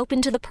might be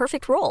open to the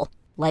perfect role,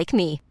 like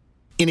me.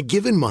 In a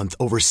given month,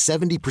 over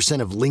 70%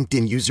 of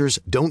LinkedIn users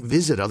don't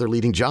visit other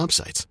leading job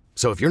sites.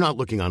 So if you're not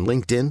looking on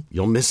LinkedIn,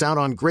 you'll miss out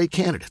on great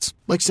candidates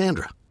like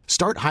Sandra.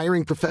 Start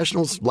hiring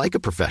professionals like a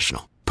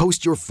professional.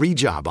 Post your free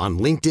job on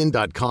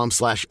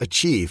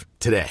linkedin.com/achieve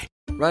today.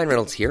 Ryan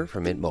Reynolds here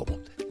from Mint Mobile.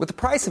 With the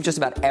price of just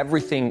about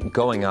everything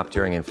going up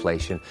during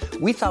inflation,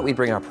 we thought we'd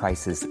bring our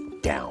prices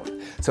down.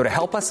 So to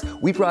help us,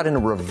 we brought in a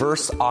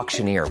reverse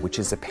auctioneer, which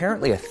is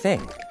apparently a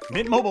thing.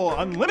 Mint Mobile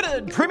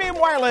Unlimited Premium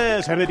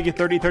Wireless. How to get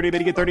 30, 30, bit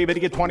to get 30, bit to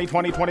get 20,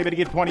 20, 20, bit to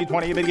get 20,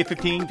 20, bit to get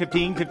 15,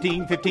 15,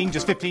 15, 15,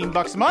 just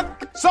 $15 a month?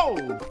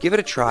 Sold! Give it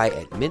a try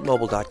at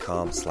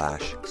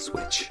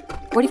mintmobile.com/switch.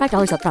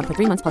 $45 up front for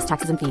 3 months plus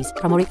taxes and fees.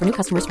 Promo rate for new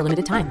customers for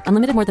limited time.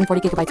 Unlimited more than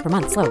 40 gigabytes per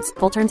month. Slows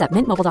full terms at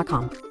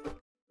mintmobile.com.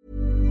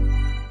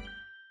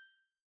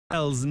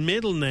 Michelle's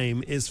middle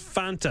name is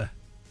Fanta.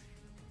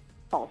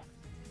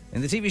 In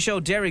the TV show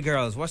Derry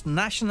Girls, what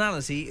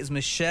nationality is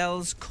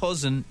Michelle's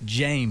cousin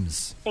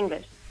James?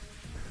 English.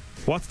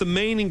 What's the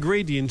main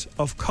ingredient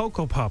of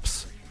Cocoa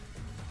Pops?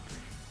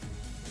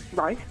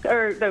 Rice.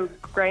 Or, no,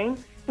 grain.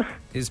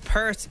 Is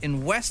Perth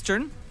in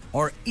Western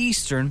or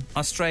Eastern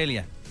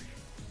Australia?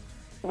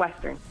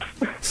 Western.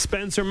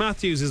 Spencer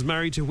Matthews is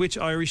married to which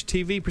Irish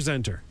TV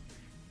presenter?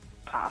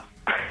 Pass.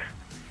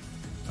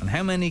 And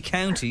how many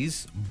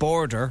counties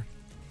border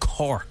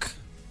Cork?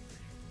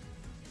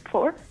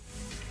 4.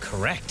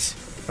 Correct.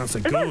 That's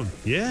a good one.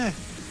 Yeah.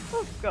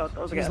 Oh, God,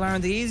 that was a Because, guess.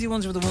 Lauren, the easy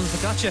ones were the ones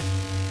that got you.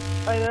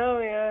 I know,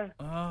 yeah.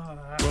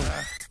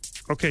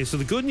 Okay, so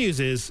the good news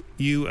is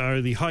you are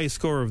the highest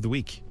scorer of the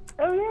week.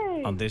 Oh,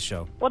 yay. On this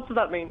show. What does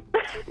that mean?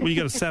 Well, you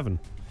got a 7.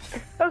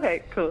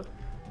 Okay, cool.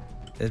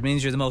 It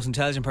means you're the most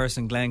intelligent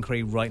person in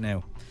Glencree right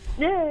now.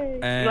 Yay.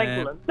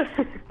 Excellent.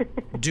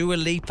 Dua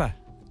Lipa.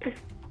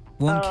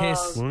 One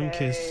kiss. One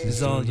kiss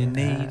is all you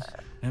need.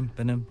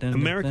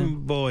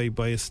 American Boy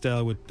by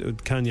Estelle with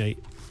Kanye.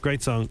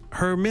 Great song.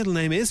 Her middle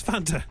name is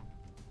Fanta.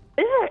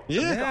 Is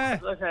it? Yeah.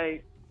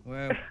 Okay.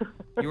 Well,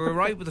 you were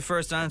right with the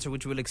first answer,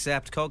 which we'll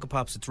accept. Cocoa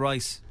Pops, it's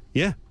rice.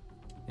 Yeah.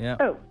 Yeah.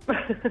 Oh.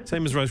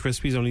 Same as Rice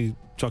Krispies, only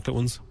chocolate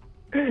ones.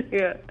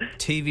 Yeah.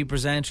 TV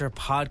presenter,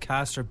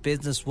 podcaster,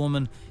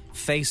 businesswoman,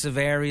 face of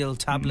Ariel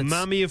tablets.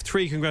 Mammy of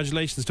 3,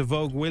 congratulations to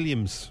Vogue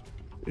Williams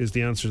is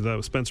the answer to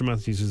that. Spencer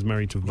Matthews is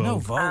married to Vogue. You know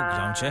Vogue,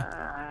 don't you?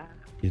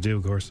 You do,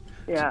 of course.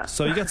 Yeah.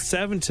 So you got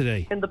 7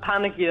 today. In the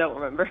panic, you don't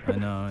remember. I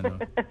know.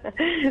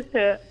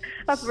 Yeah.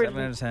 That's 7 out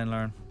brilliant. of 10,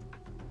 Lauren.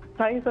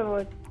 Thanks so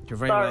much. You're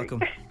very Sorry.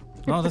 welcome.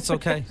 No, that's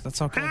okay.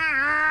 That's okay.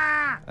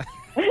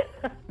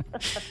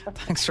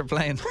 Thanks for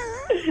playing.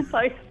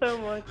 Thanks so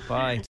much.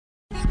 Bye.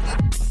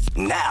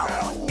 Now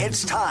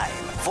it's time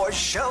for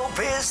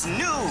Showbiz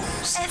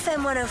News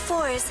FM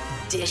 104's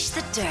Dish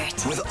the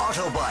Dirt. with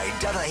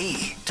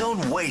Autobuy.ie.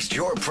 Don't waste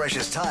your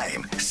precious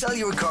time. Sell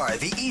your car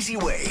the easy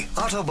way.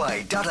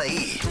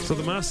 Autobuy.ie. So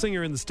the Masked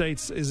Singer in the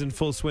States is in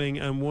full swing,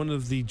 and one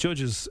of the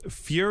judges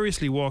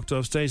furiously walked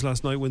off stage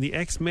last night when the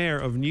ex-mayor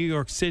of New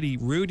York City,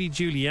 Rudy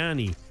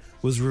Giuliani,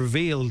 was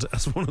revealed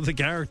as one of the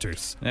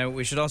characters. Now,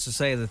 we should also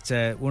say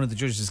that one of the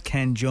judges is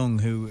Ken Jeong,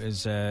 who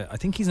is, I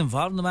think he's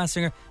involved in The Masked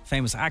Singer,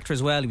 famous actor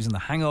as well. He was in The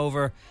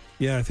Hangover.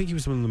 Yeah, I think he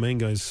was one of the main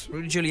guys.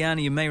 Rudy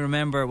Giuliani, you may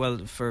remember, well,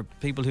 for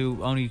people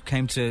who only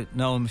came to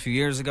know him a few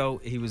years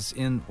ago, he was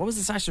in, what was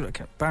this actually,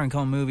 Baron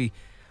Cohen movie?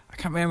 I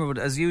can't remember, but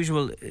as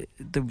usual,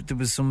 there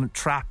was some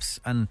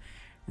traps, and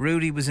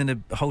Rudy was in a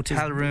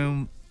hotel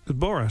room. It was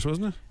Borat,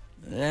 wasn't it?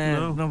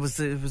 No, it was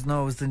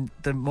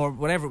the more,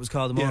 whatever it was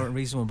called, the more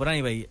recent one. But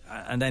anyway,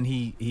 and then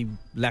he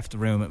left the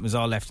room. It was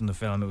all left in the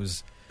film. It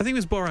was, I think it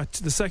was Borat,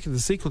 the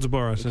sequel to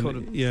Borat.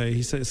 And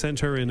he sent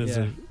her in as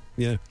a.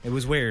 Yeah, it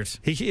was weird.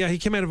 He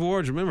came out of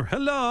awards. Remember,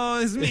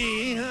 hello, it's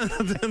me. And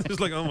it was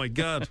like, oh my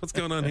god, what's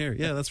going on here?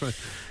 Yeah, that's right.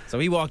 So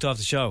he walked off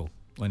the show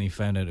when he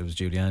found out it was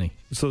Giuliani.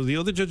 So the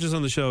other judges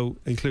on the show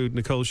include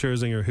Nicole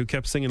Scherzinger, who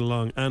kept singing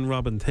along, and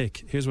Robin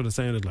Thicke. Here's what it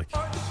sounded like. Before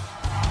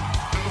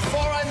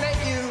I met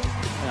you,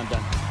 I'm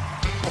done.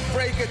 I'll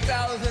break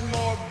 1,000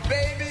 more,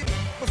 baby,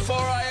 before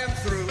I am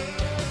through.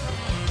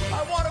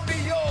 I want to be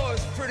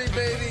yours, pretty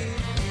baby,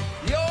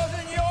 yours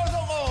and yours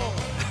alone.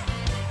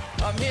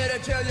 I'm here to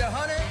tell you,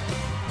 honey,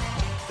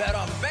 that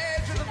I'm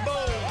bad to the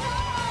bone,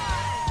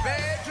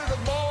 bad to the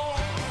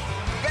bone,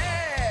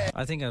 bad.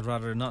 I think I'd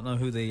rather not know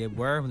who they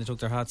were when they took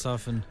their hats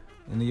off in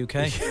the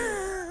UK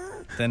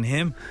than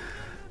him.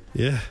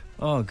 Yeah.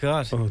 Oh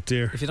God. Oh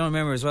dear. If you don't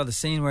remember as well, the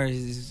scene where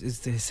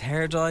his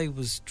hair dye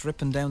was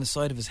dripping down the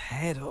side of his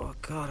head. Oh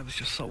God, it was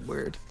just so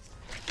weird.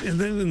 And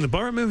then in the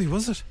Borat movie,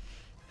 was it?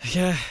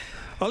 Yeah.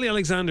 Ollie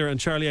Alexander and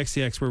Charlie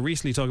XCX were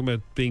recently talking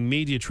about being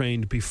media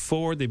trained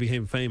before they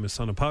became famous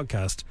on a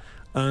podcast.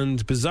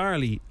 And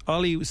bizarrely,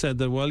 Ollie said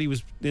that while he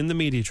was in the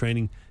media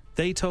training,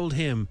 they advised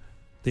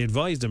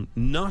him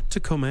not to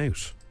come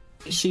out.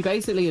 She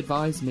basically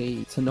advised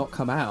me to not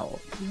come out.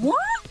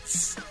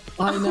 What?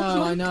 I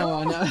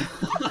know.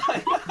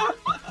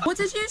 What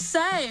did you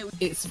say?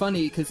 It's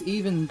funny because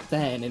even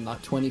then, in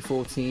like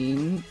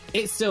 2014,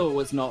 it still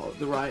was not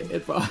the right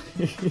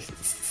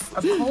advice.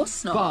 Of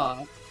course not.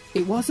 But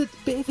it was a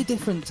bit of a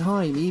different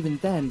time. Even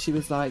then, she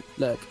was like,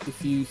 look,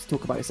 if you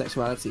talk about your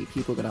sexuality,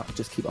 people are going to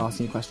just keep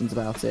asking you questions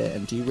about it.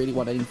 And do you really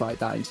want to invite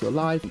that into your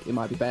life? It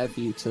might be better for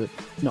you to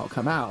not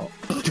come out.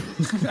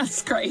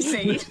 That's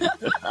crazy.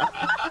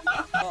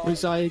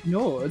 Which I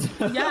ignored.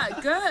 Yeah,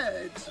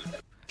 good.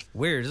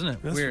 Weird, isn't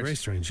it? That's Weird. very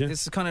strange, yeah.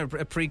 It's kind of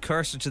a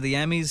precursor to the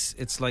Emmys.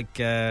 It's like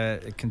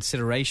a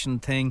consideration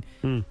thing.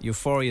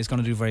 Euphoria is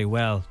going to do very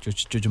well,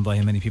 judging by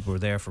how many people were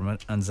there from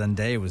it. And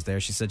Zendaya was there.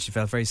 She said she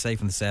felt very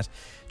safe on the set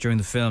during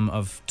the film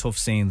of tough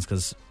scenes,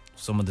 because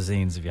some of the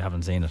scenes, if you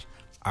haven't seen it,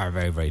 are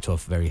very, very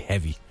tough, very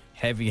heavy.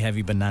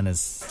 Heavy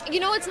bananas.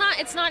 You know, it's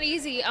not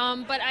easy,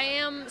 but I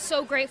am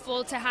so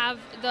grateful to have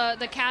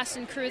the cast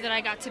and crew that I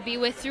got to be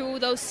with through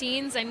those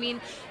scenes. I mean,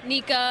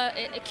 Nika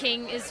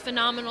King is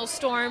phenomenal.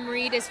 Storm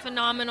Reed is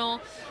phenomenal.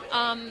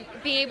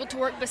 Being able to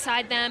work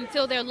beside them,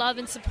 feel their love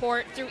and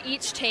support through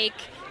each take,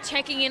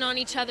 checking in on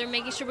each other,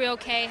 making sure we're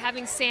okay.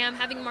 Having Sam,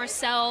 having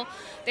Marcel,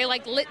 they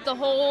like lit the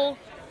whole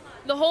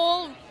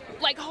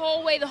like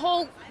hallway,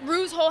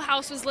 Rue's whole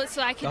house was lit,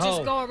 so I could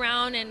just go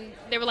around, and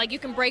they were like, you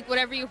can break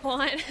whatever you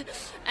want.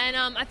 And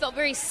I felt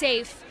very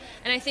safe,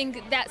 and I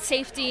think that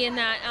safety and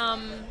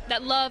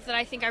that love that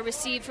I think I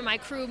received from my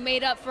crew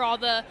made up for all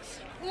the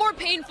more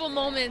painful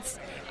moments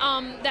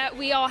that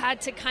we all had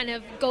to kind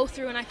of go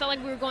through, and I felt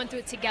like we were going through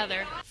it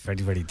together. Very,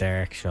 very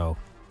dark show.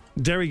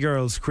 Derry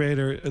Girls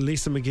creator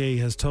Lisa McGee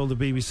has told the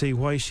BBC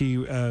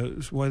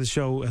why the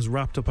show has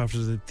wrapped up after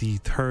the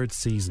third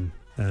season.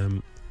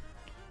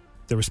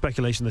 There was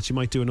speculation that she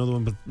might do another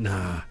one, but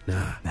nah.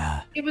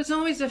 It was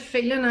always a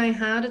feeling I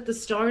had at the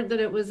start that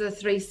it was a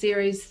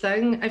 3-series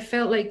thing. I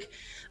felt like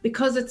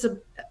because it's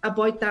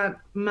about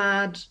that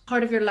mad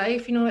part of your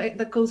life, you know,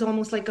 that goes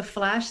almost like a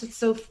flash. It's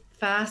so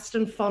fast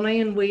and funny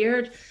and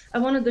weird. I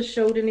wanted the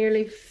show to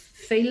nearly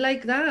feel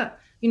like that,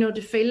 you know,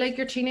 to feel like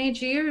your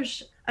teenage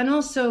years. And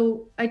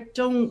also, I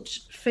don't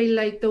feel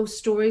like those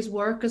stories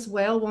work as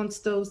well once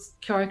those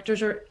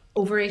characters are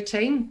over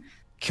 18.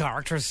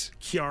 Characters.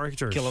 Kill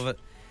of it.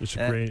 It's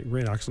a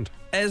great accent.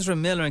 Ezra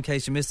Miller, in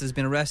case you missed it, has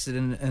been arrested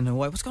in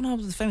Hawaii. What's going on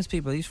with the famous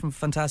people? He's from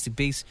Fantastic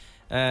Beasts.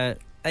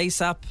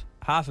 ASAP,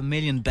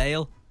 $500,000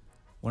 bail.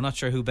 We're not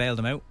sure who bailed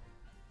him out.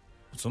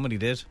 Somebody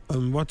did.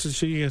 What did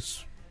she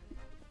get?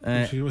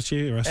 Was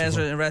she arrested?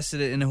 Ezra arrested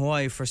in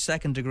Hawaii for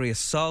second-degree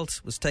assault.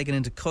 Was taken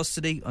into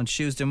custody on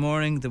Tuesday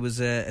morning. There was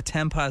a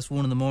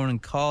 1:10 in the morning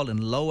call in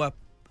Lower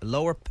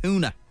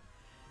Puna.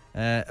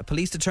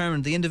 Police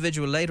determined the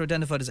individual, later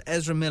identified as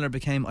Ezra Miller,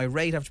 became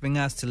irate after being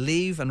asked to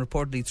leave and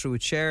reportedly threw a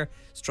chair,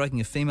 striking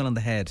a female on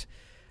the head.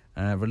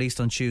 Released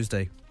on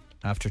Tuesday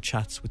after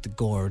chats with the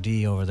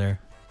Gardaí over there.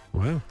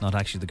 Wow. Not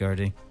actually the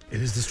Gardaí.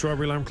 It is the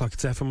Strawberry Alarm Clock.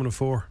 It's FM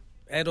 104.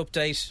 Ed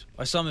update.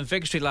 I saw him in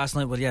Vicar Street last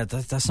night, but yeah,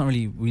 that's not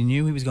really... We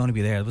knew he was going to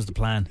be there. That was the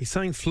plan. He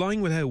sang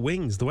Flying Without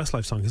Wings, the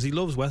Westlife song, because he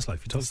loves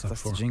Westlife. He told us that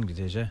before. That's the jingle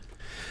he did, yeah.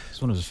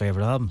 It's one of his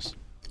favourite albums.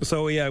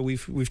 So yeah,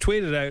 we've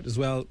tweeted out as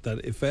well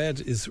that if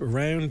Ed is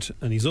around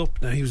and he's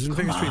up, now he was in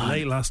Vicar Street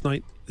late last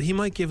night, he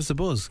might give us a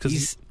buzz,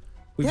 because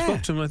we've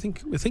spoken to him. I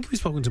think we've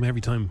spoken to him every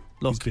time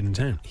he's been in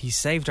town. He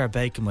saved our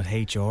bacon with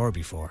HR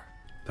before.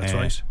 That's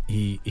right.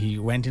 He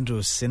went into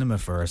a cinema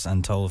first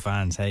and told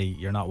fans, hey,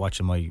 you're not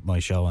watching my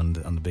show on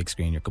the big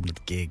screen, you're coming to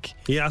the gig.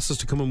 He asked us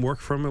to come and work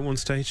for him at one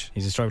stage.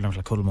 He's a striving for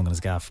like Cuddlemug on his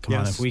gaff. Come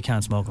on, if we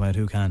can't smoke him out,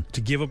 who can?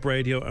 To give up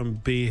radio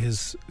and be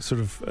his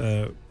sort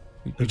of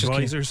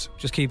advisors.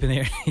 Just keep in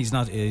here. He's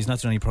not doing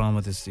any problem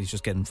with this. He's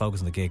just getting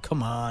focused on the gig.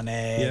 Come on,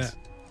 Ed. Yeah.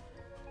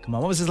 Come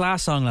on, what was his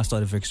last song last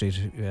night at Vic Street?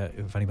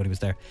 If anybody was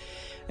there.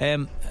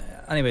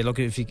 Anyway, look,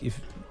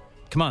 if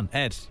come on,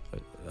 Ed.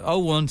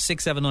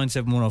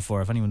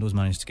 016797104. If anyone does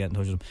manage to get in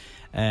touch with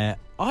him.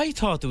 I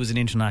thought there was an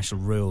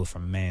international rule for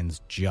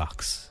men's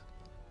jocks.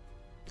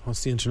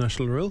 What's the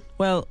international rule?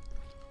 Well,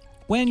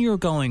 when you're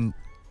going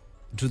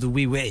to the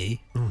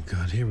wee-wee... Oh,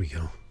 God, here we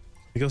go.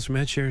 It goes from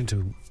Ed Sheeran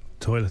to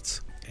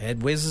toilets.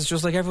 Ed whizzes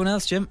just like everyone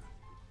else, Jim.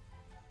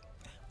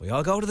 We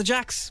all go to the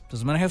jacks.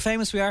 Doesn't matter how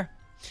famous we are.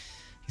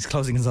 He's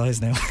closing his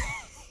eyes now.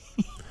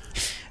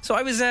 So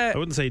I was... I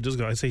wouldn't say he does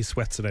go. I'd say he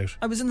sweats it out.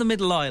 I was in the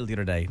middle aisle the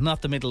other day.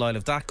 Not the middle aisle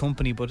of that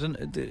company, but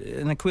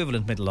an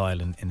equivalent middle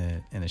aisle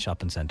in a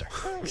shopping centre.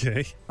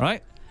 Okay.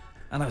 Right?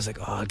 And I was like,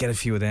 I'll get a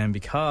few of them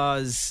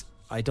because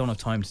I don't have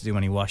time to do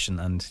any washing,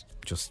 and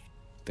just...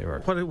 They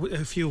were... What,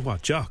 a few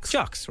what? Jocks?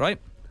 Jocks, right?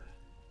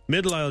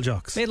 Middle aisle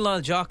jocks? Middle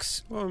aisle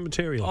jocks. What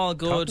material? All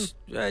good.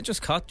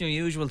 Just cotton, your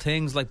usual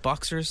things like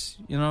boxers,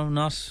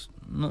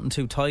 nothing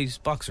too tight,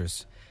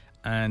 boxers.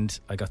 And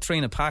I got 3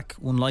 in a pack,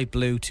 1 light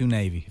blue, 2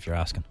 navy, if you're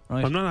asking.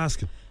 Right? I'm not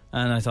asking.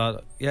 And I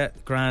thought, yeah,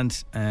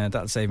 grand,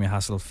 that'll save me a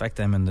hassle. Feck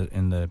them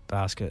in the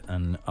basket,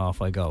 and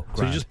off I go. Grand.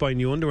 So you just buy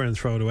new underwear and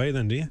throw it away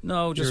then, do you?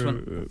 No, just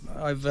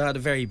I've had a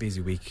very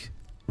busy week.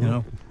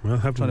 Well,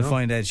 trying to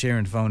find Ed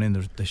Sheeran to phone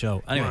in the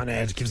show. Anyway, come on,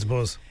 Ed, give us a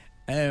buzz.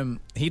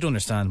 He'd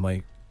understand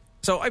my...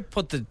 So I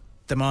put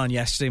them on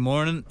yesterday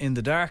morning in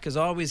the dark, as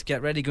always.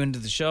 Get ready, go into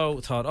the show.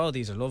 Thought,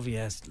 these are lovely,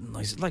 yes,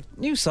 nice, like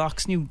new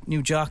socks,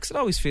 new jocks. It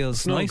always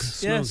feels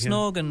nice,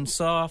 snug and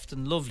soft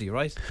and lovely,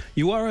 right?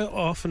 You are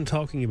often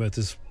talking about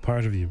this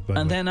part of you, by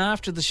and the way. then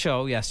after the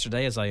show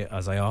yesterday, as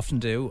I often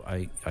do,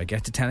 I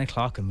get to 10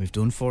 o'clock and we've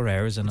done 4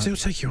 hours. And don't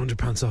take your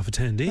underpants off at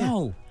 10, do you?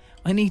 No,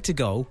 I need to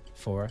go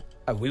for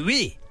a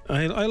wee-wee.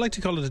 I like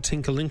to call it a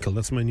tinkle-inkle.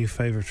 That's my new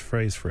favourite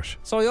phrase for it.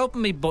 So I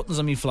open my buttons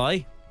on my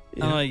fly,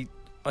 and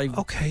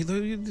Okay,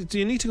 do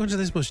you need to go into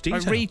this much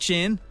detail? I reach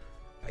in.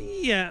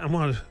 Yeah, and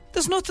what?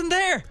 There's nothing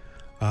there.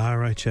 Ah,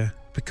 right, yeah.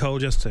 Bit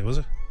cold yesterday, was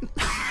it?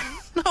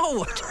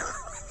 No.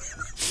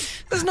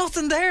 There's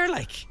nothing there,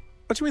 like.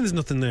 What do you mean there's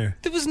nothing there?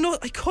 There was no...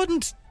 I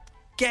couldn't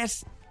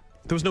get...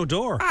 There was no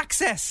door?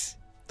 Access.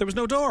 There was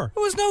no door?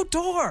 There was no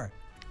door.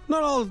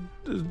 Not all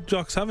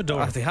jocks have a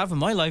door. They have in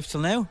my life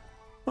till now.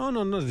 Oh,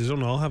 no, they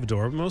don't all have a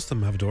door. Most of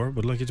them have a door,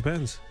 but it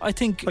depends. I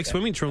think... Like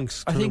swimming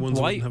trunks, kind of ones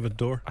that wouldn't have a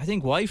door. I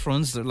think wife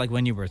runs, like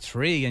when you were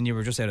 3 and you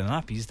were just out of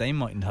nappies, they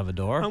mightn't have a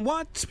door. And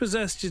what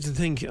possessed you to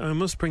think, I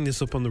must bring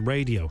this up on the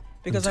radio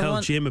because and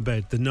tell Jim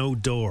about the no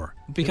door?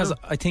 Because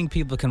I think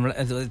people can...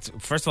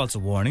 First of all, it's a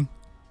warning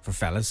for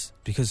fellas,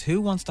 because who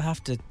wants to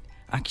have to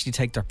actually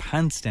take their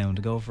pants down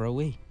to go for a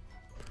wee?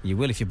 You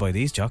will if you buy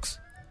these jocks.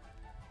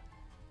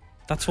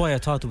 That's why I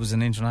thought there was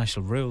an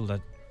international rule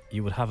that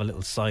you would have a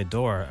little side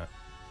door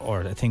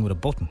or a thing with a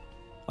button.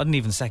 I didn't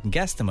even second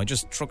guess them. I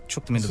just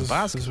chucked them into the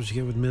basket. This is what you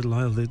get with middle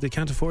aisle. They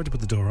can't afford to put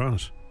the door on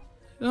it.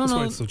 That's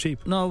why it's so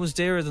cheap. No, it was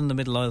dearer than the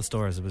middle aisle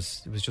stores. It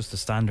was just a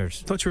standard.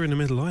 I thought you were in the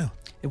middle aisle.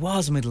 It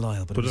was a middle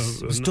aisle, but it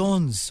was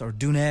Dunn's or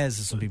Dunez,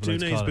 as some people like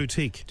to call it.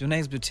 Boutique.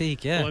 Dunez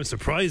Boutique, yeah. Well, I'm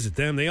surprised at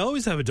them. They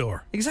always have a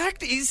door.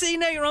 Exactly. You see,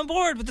 now you're on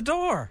board with the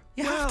door.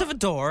 You have to have a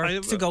door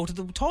to go to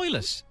the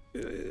toilet.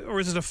 Or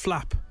is it a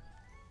flap?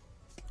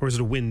 Or is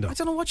it a window? I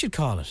don't know what you'd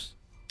call it.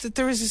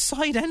 There is a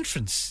side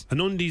entrance. An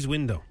undies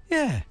window.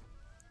 Yeah.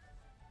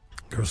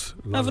 Of course,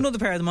 I have another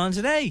pair of them on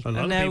today. A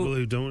lot of people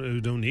who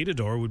don't need a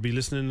door would be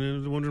listening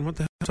and wondering what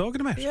the hell they're talking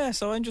about. Yeah,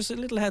 so I'm just a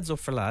little heads up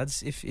for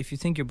lads. If you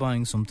think you're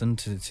buying something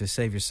to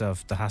save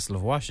yourself the hassle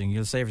of washing,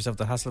 you'll save yourself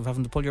the hassle of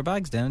having to pull your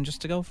bags down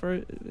just to go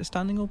for a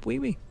standing up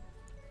wee-wee.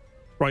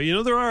 Right,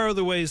 there are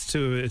other ways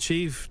to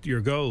achieve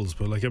your goals,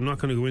 but I'm not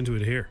going to go into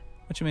it here.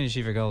 What do you mean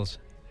achieve your goals?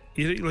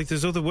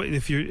 There's other ways.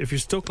 If you're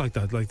stuck like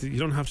that, you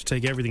don't have to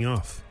take everything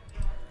off.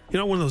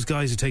 You're not one of those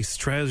guys who takes his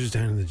trousers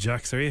down in the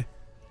jacks, are you?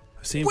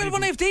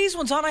 When I have these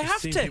ones on, I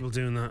have to. I've seen people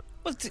doing that.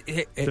 Well,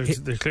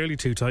 they're clearly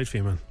too tight for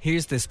you, man.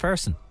 Here's this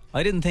person.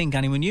 I didn't think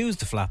anyone used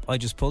the flap. I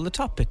just pulled the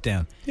top bit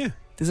down. Yeah.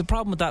 There's a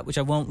problem with that, which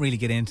I won't really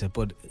get into,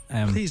 but...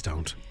 Please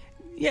don't.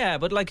 Yeah,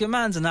 but like a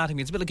man's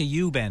anatomy, it's a bit like a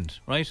U-bend,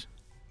 right?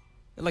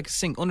 Like a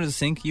sink, under the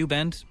sink,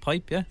 U-bend,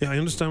 pipe, yeah? Yeah, I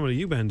understand what a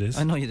U-bend is.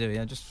 I know you do,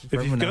 yeah. Just if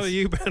you've got a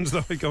U-bend,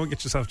 though, go and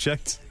get yourself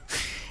checked.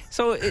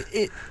 So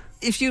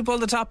if you pull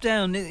the top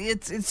down,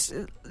 it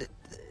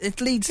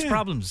leads to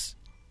problems.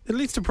 It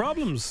leads to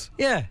problems?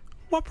 Yeah.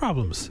 What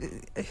problems?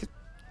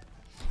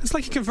 It's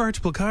like a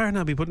convertible car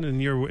now, be putting it in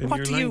your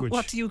language.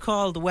 What do you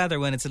call the weather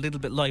when it's a little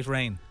bit light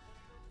rain?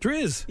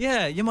 Drizz.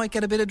 Yeah, you might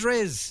get a bit of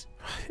drizz.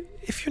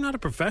 If you're not a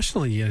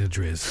professional, you get a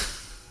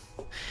drizz.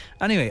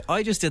 Anyway,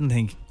 I just didn't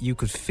think you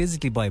could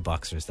physically buy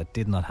boxers that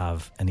did not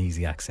have an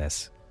easy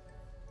access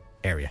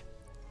area.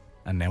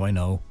 And now I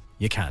know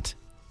you can't.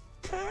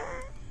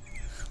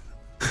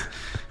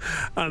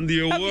 And the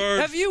award...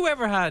 Have you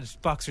ever had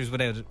boxers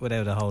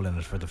without a hole in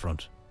it for the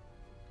front?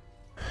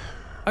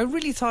 I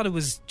really thought it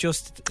was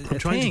just a thing.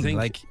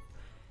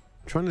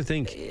 Trying to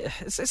think.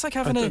 It's like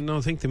having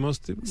I think they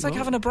must... It's like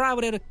having a bra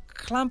without a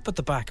clamp at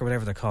the back or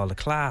whatever they're called, a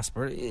clasp.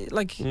 Or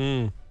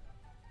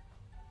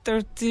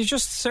There's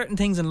just certain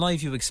things in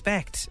life you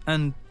expect,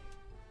 and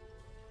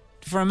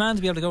for a man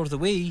to be able to go to the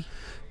wee.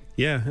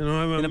 Yeah, you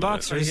know, In a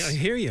boxers. I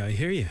hear you.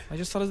 I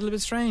just thought it was a little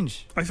bit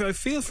strange. I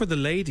feel for the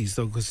ladies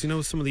though, because you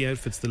know some of the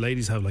outfits the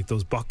ladies have, like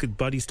those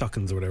body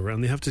stockings or whatever,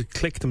 and they have to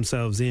click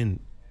themselves in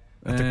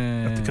at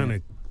the kind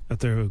of at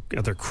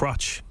their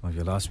crotch. Oh,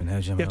 you lost me now,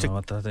 Jim. You I don't know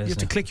what that is. You have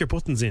to click your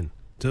buttons in.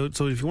 So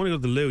if you want to go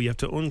to the loo, you have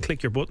to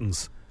unclick your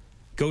buttons,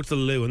 go to the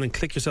loo, and then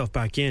click yourself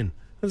back in.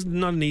 That's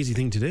not an easy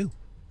thing to do.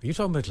 Are you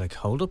talking about like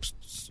hold-ups?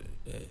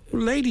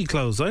 Lady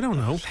clothes, I don't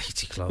know.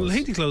 Lady clothes.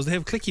 Lady clothes, they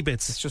have clicky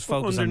bits. Let's just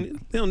focus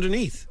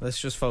underneath. Let's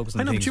just focus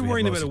on I know, but things you're we have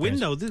worrying most about a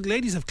window. The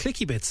ladies have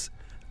clicky bits.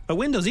 A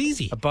window's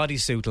easy. A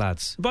bodysuit,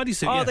 lads.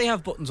 Bodysuit, Oh, yeah. they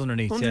have buttons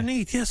underneath.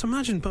 Underneath, yes.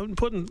 Imagine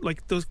putting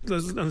like those,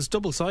 and it's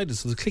double-sided,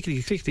 so the clickety.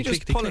 You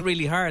just pull it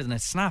really hard and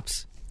it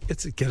snaps.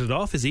 Get it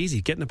off is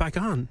easy. Getting it back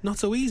on, not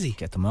so easy.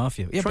 Get them off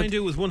you. Yeah, Try and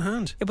do it with one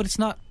hand. Yeah, but it's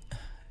not.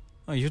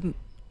 Oh, you didn't.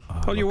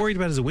 All you're worried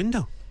about is a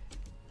window.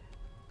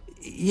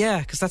 Yeah,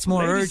 because that's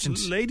more urgent.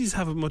 Ladies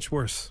have it much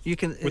worse. You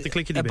can with the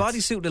clickety a bits.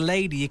 bodysuit with a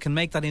lady. You can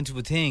make that into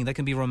a thing that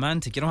can be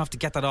romantic. You don't have to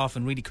get that off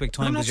in really quick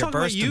time I'm not because you're talking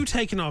about bursting. you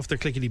taking off their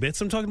clickety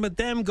bits. I'm talking about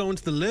them going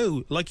to the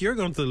loo, like you're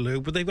going to the loo,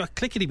 but they've got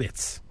clickety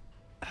bits.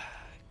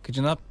 Could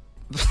you not?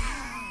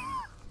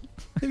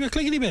 They've got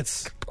clickety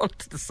bits. Pull it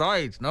to the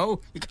side.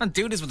 No, you can't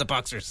do this with the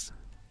boxers.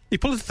 You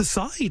pull it to the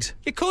side.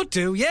 You could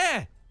do,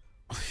 yeah.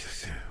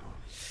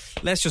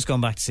 Let's just go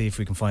back to see if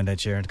we can find Ed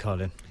Sheeran to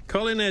call in.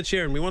 Call in Ed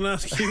Sheeran. We want to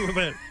ask you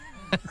about.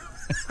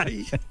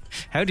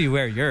 How do you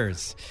wear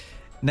yours?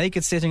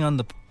 Naked sitting on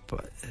the.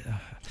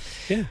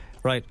 Yeah.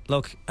 Right.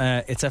 Look,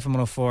 it's FM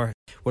 104.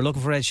 We're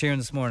looking for Ed Sheeran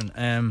this morning.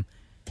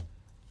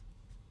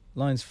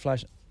 Lines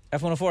flash.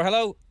 F104.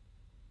 Hello.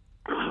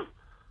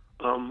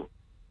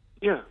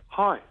 Yeah.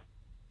 Hi.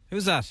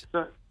 Who's that? Is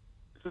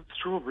it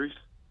Strawberries?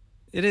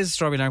 It is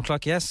Strawberry Alarm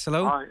Clock. Yes.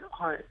 Hello.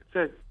 Hi. It's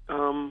Ed.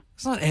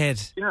 It's not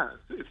Ed. Yeah,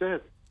 it's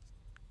Ed.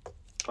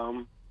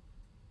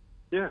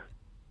 Yeah.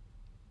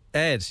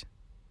 Ed.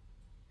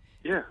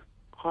 Yeah.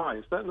 Hi.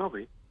 Is that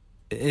Nobby?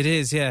 It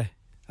is. Yeah.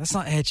 That's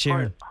not Ed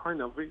Sheeran. Hi,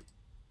 Nobby.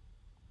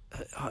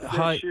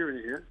 Hi. Ed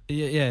Sheeran here.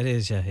 Yeah. It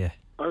is. Yeah.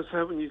 I was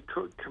hoping you'd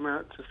come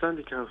out to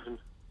Sandycove and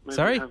maybe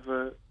Sorry?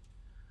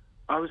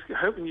 I was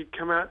hoping you'd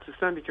come out to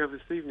Sandycove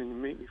this evening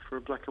and meet me for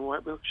a black and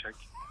white milkshake.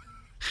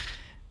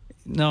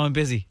 No, I'm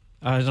busy.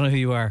 I don't know who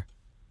you are.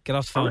 Get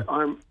off the phone.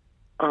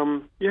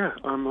 I'm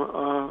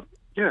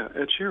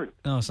Ed Sheeran.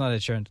 No, it's not Ed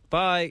Sheeran.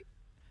 Bye.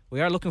 We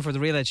are looking for the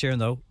real Ed Sheeran,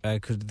 though.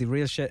 Could the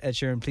real Ed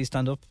Sheeran please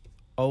stand up?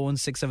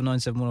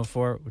 016797104.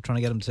 We're trying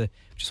to get him to.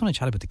 Just want to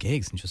chat about the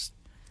gigs and just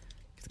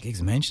get the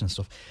gigs mentioned and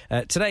stuff.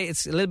 Today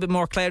it's a little bit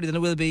more cloudy than it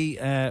will be.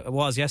 It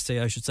was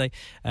yesterday, I should say.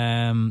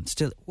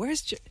 Still, where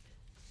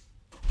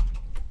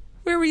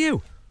were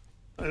you?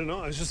 I don't know.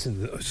 I was just in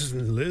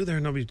the loo there.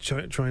 Nobody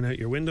trying out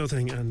your window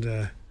thing. And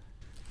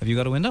have you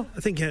got a window?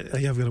 I think yeah,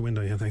 I've got a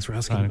window. Yeah, thanks for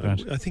asking.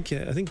 I think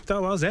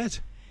that was Ed.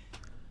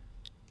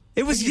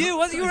 It was you.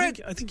 Was you? I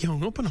think you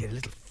hung up on him.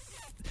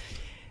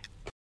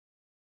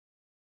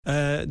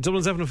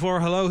 Dublin 704.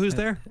 Hello, who's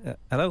there?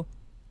 Hello.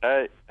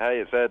 Hey,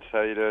 it's Ed.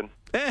 How you doing?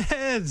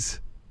 Ed,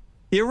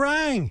 you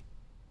rang.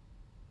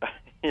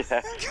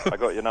 Yeah, I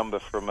got your number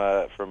from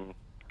a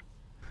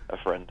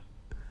friend.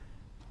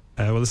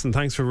 Well, listen,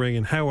 thanks for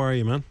ringing. How are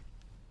you, man?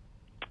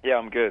 Yeah,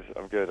 I'm good.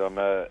 I'm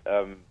a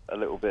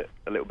little bit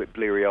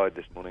bleary-eyed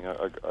this morning.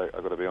 I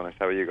got to be honest.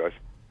 How are you guys?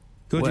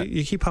 Good.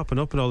 You keep popping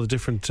up at all the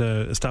different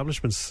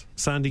establishments: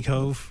 Sandy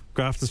Cove,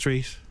 Grafton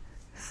Street.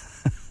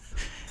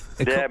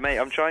 Yeah, mate.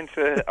 I'm trying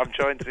to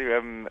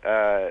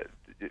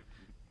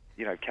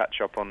catch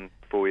up on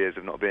 4 years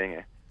of not being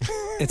here.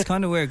 It's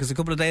kind of weird because a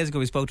couple of days ago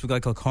we spoke to a guy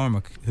called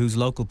Cormac, whose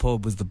local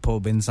pub was the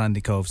pub in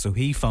Sandy Cove. So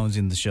he phones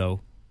in the show.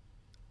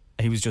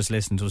 He was just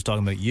listening to us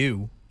talking about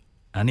you,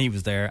 and he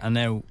was there. And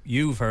now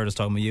you've heard us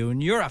talking about you,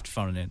 and you're after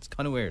phoning in. It's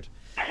kind of weird.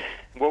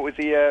 What was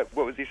he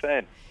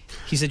saying?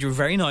 He said you were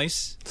very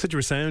nice. Said you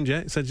were sound,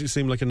 yeah. Said you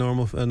seemed like a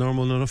normal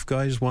enough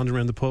guy, just wandering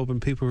around the pub,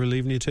 and people were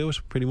leaving you to it,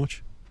 pretty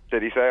much.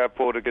 Did he say I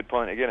poured a good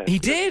pint of Guinness? He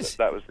did.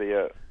 That was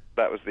the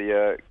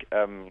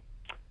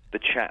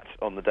chat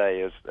on the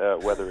day as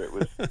whether it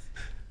was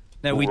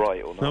now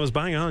right or not. That was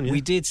bang on. Yeah.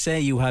 We did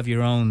say you have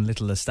your own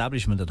little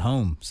establishment at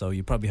home, so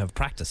you probably have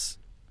practice.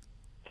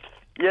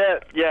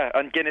 Yeah,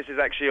 and Guinness is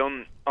actually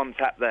on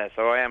tap there,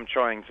 so I am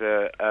trying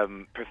to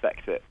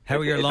perfect it. How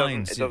are your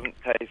lines? It doesn't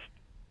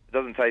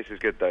taste as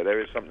good though.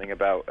 There is something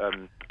about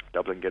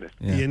Dublin Guinness.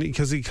 Yeah,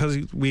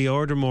 because we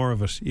order more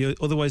of it. You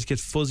otherwise get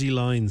fuzzy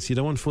lines. You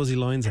don't want fuzzy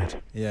lines out.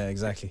 Yeah,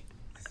 exactly.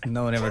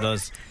 No one ever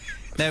does.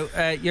 Now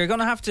you're going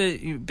to have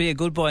to be a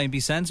good boy and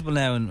be sensible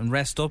now and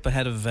rest up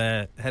ahead of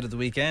the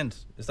weekend.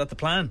 Is that the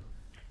plan?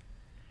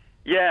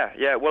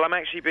 Yeah. Well, I'm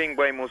actually being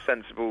way more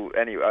sensible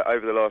anyway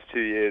over the last 2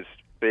 years.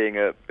 Being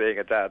a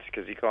dad,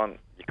 because you can't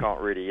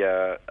really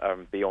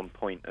be on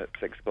point at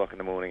 6 o'clock in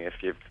the morning if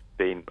you've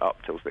been up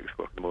till 6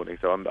 o'clock in the morning.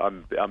 So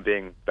I'm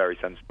being very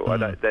sensible.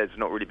 There's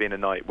not really been a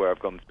night where I've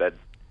gone to bed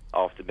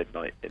after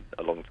midnight in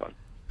a long time.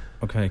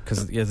 Okay,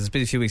 because there's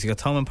been a few weeks. You got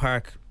Thomond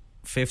Park,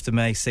 5th of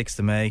May, 6th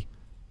of May,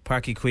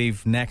 Parky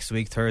Queeve next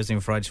week, Thursday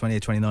and Friday,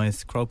 28th,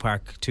 29th. Crow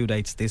Park, 2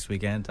 dates this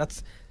weekend.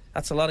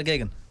 That's a lot of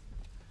gigging.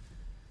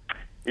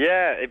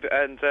 Yeah,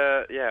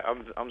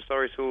 I'm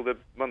sorry to all the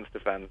Munster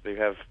fans who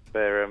have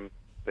their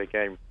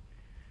game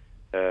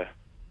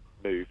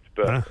moved,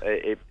 but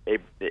it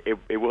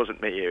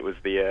wasn't me. It was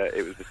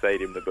the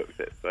stadium that booked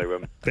it.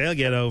 So they'll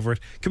get over it.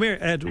 Come here,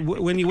 Ed.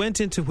 When you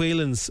went into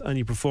Whelan's and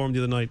you performed the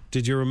other night,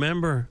 did you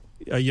remember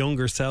a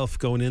younger self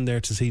going in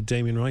there to see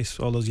Damien Rice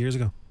all those years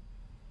ago?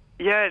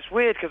 Yeah, it's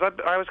weird because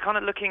I was kind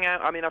of looking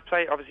out. I mean, I've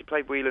obviously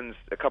played Whelan's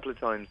a couple of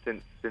times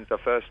since I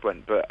first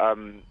went, but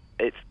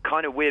it's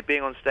kind of weird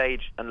being on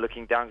stage and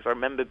looking down because I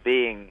remember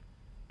being.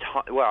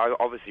 Well, I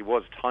obviously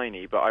was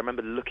tiny, but I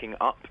remember looking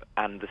up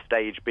and the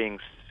stage being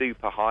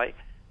super high.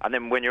 And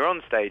then when you're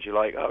on stage, you're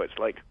like, oh, it's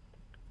like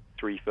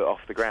 3 foot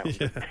off the ground.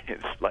 Yeah.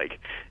 It's like,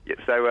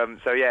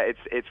 so yeah,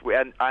 it's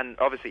and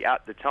obviously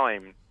at the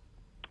time,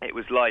 it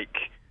was like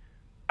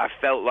I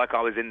felt like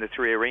I was in the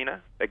 3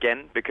 Arena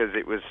again because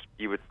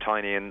you were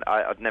tiny and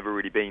I'd never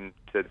really been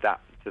to that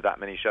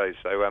many shows.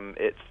 So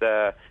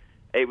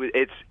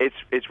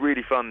it's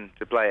really fun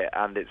to play it,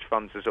 and it's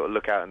fun to sort of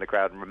look out in the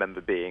crowd and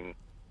remember being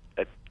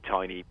a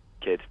tiny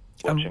kid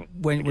watching.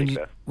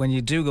 When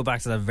you do go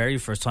back to that very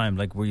first time,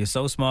 like, were you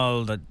so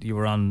small that you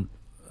were on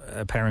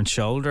a parent's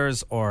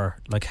shoulders, or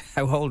like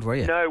how old were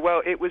you? No,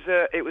 well, it was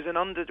an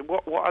under.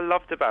 What I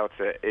loved about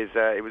it is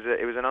it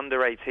was an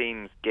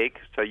under-18s gig,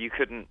 so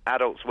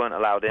adults weren't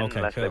allowed in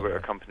unless they were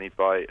accompanied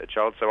by a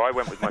child. So I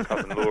went with my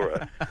cousin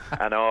Laura,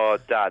 and our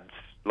dads,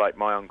 like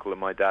my uncle and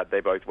my dad,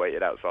 they both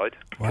waited outside.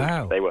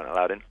 Wow, they weren't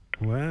allowed in.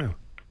 Wow.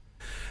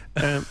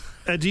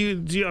 Do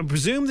you? I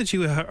presume that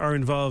you are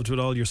involved with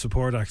all your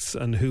support acts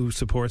and who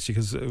supports you,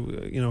 because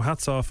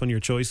hats off on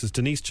your choices.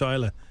 Denise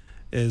Chyla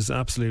is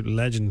absolute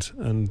legend,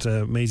 and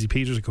Maisie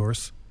Peters, of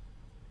course.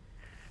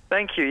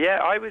 Thank you. Yeah,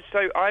 I was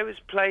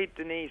played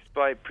Denise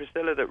by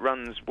Priscilla that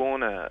runs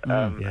Warner.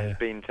 Has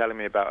been telling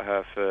me about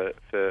her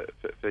for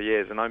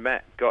years, and I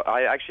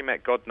actually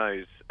met God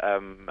Knows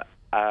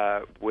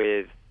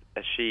with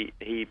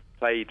he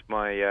played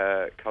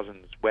my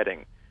cousin's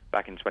wedding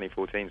back in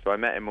 2014, so I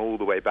met him all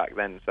the way back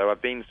then. So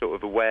I've been sort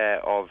of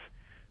aware of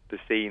the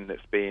scene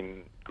that's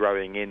been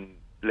growing in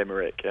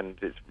Limerick, and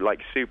it's like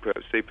super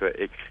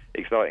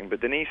exciting. But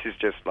Denise is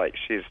just like,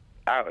 she's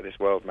out of this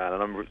world, man,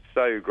 and I'm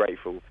so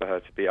grateful for her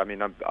to be. I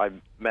mean, I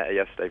met her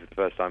yesterday for the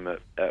first time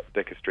at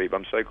Vicar Street, but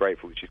I'm so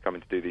grateful that she's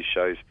coming to do these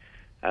shows,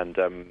 and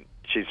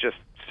she's just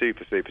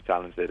super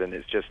talented, and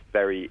it's just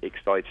very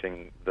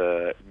exciting,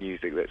 the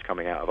music that's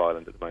coming out of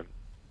Ireland at the moment.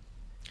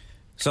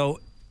 So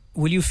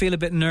will you feel a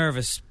bit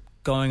nervous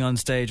going on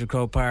stage at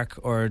Croke Park,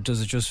 or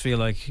does it just feel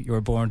like you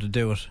were born to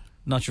do it?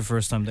 Not your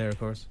first time there, of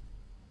course.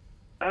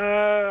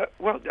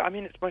 Well, I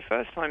mean, it's my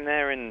first time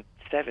there in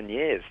 7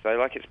 years, so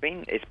like it's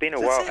been a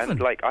while, and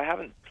like I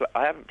haven't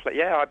played.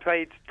 Yeah, I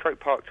played Croke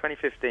Park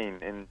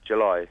 2015 in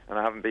July, and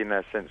I haven't been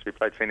there since. We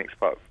played Phoenix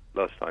Park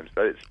last time,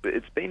 so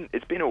it's been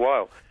a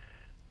while,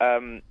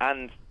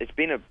 and it's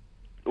been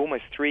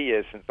almost 3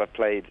 years since I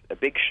played a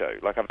big show.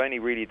 Like, I've only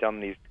really done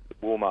these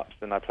warm-ups,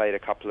 and I played a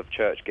couple of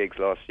church gigs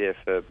last year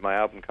for my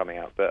album coming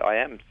out, but I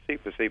am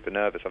super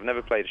nervous. I've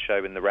never played a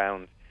show in the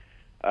round.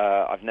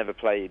 I've never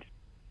played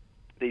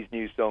these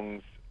new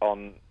songs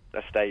on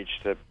a stage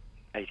to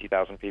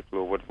 80,000 people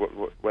or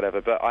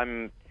whatever, but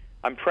I'm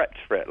prepped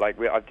for it. Like,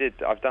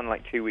 I've done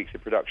like 2 weeks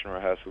of production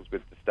rehearsals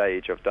with the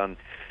stage. I've done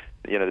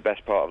the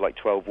best part of like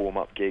 12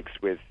 warm-up gigs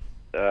with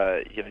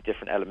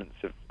different elements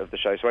of the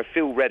show, so I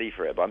feel ready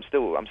for it, but I'm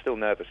still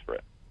nervous for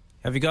it.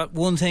 Have you got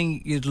one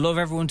thing you'd love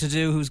everyone to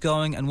do who's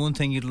going, and one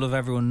thing you'd love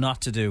everyone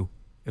not to do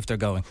if they're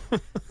going?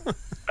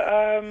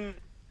 I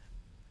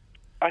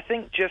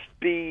think just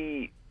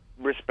be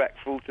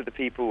respectful to the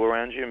people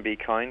around you and be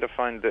kind. I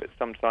find that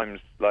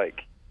sometimes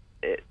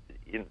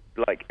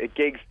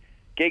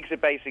gigs are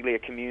basically a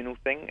communal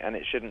thing, and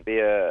it shouldn't be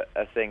a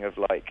thing of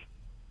like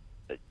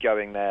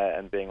going there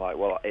and being like,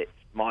 well, it's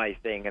my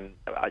thing and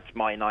it's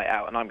my night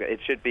out, and it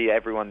should be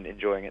everyone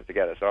enjoying it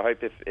together. So I hope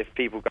if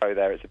people go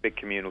there, it's a big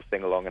communal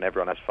sing along and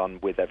everyone has fun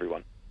with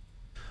everyone.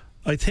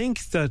 I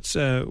think that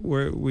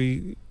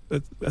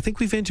I think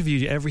we've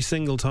interviewed you every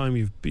single time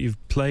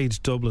you've played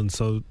Dublin,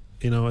 so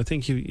I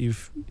think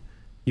you've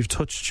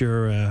touched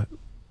your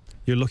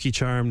lucky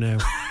charm now.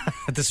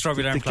 The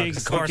Strawberry Alarm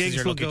Clock, the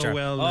gigs will go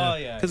well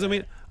now. Because I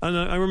mean, and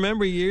I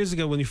remember years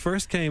ago when you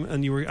first came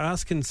and you were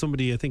asking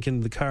somebody, I think in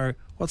the car,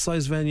 what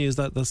size venue is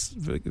that? That's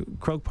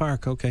Croke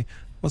Park. Okay,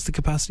 what's the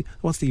capacity?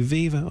 What's the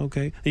Aviva?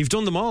 Okay, and you've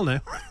done them all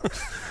now.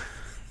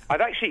 I've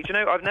actually,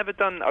 I've never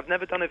done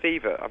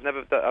Aviva. I've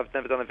never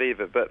done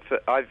Aviva, but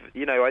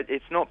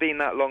it's not been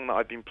that long that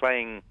I've been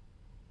playing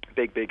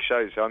big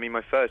shows. So I mean,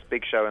 my first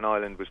big show in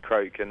Ireland was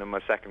Croke, and then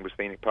my second was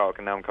Phoenix Park,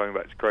 and now I'm coming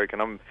back to Croke,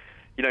 and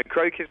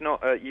Croke is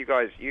not. You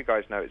guys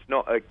know it's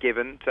not a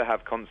given to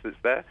have concerts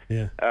there.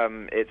 Yeah.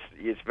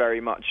 It's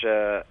very much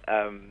you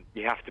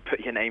have to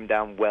put your name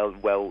down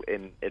well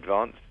in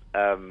advance.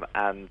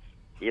 And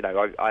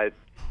I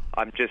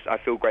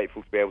feel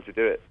grateful to be able to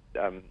do it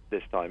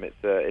this time.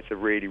 It's a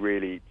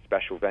really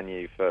special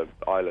venue for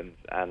Ireland,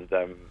 and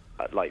I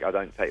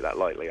don't take that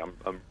lightly.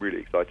 I'm really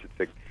excited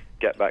to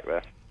get back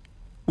there.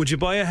 Would you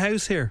buy a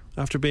house here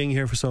after being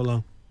here for so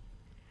long?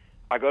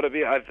 I got to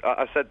be. I've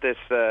said this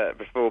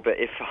before, but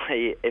if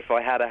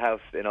I had a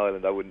house in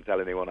Ireland, I wouldn't tell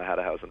anyone I had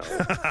a house in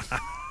Ireland.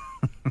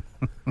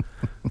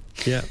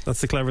 Yeah, that's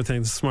the clever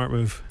thing. It's a smart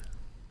move.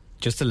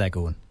 Just a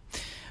Lego one.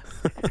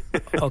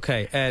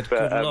 Okay, Ed,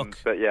 good luck.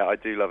 But yeah, I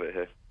do love it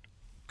here.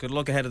 Good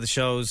luck ahead of the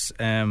shows.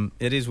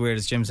 It is weird,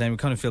 as Jim's saying, we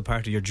kind of feel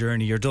part of your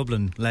journey, your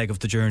Dublin leg of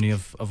the journey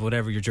of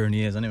whatever your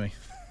journey is anyway.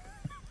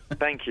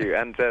 Thank you,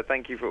 and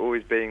thank you for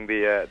always being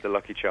the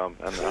lucky charm.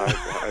 And I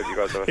hope you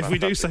guys have a If we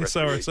do say fantastic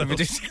so rest of the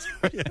ourselves.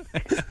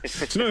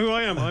 week. Do you know who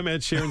I am? I'm Ed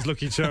Sheeran's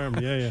lucky charm.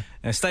 Yeah.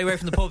 Stay away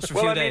from the pubs for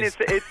a Well, few I mean,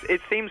 days.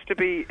 it seems to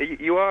be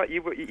you are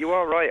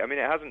right. I mean,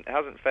 it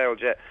hasn't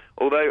failed yet.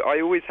 Although I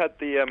always had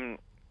the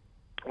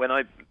when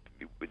I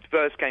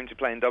first came to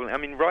play in Dublin. I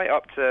mean, right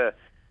up to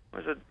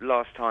when was the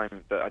last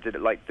time that I did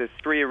it? Like the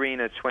Three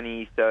Arena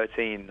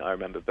 2013, I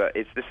remember. But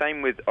it's the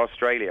same with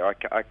Australia.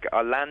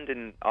 I land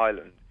in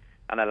Ireland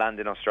and I land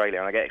in Australia,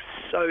 and I get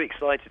so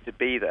excited to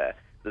be there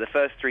that the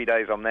first 3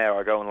 days I'm there,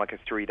 I go on like a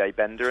 3-day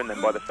bender, and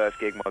then by the first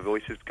gig, my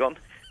voice is gone.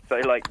 So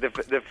like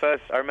the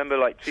first, I remember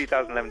like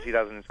 2011,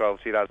 2012,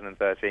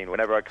 2013.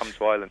 Whenever I come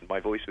to Ireland, my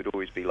voice would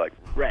always be like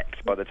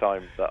wrecked by the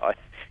time that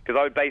because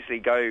I would basically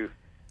go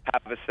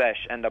have a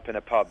sesh, end up in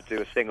a pub,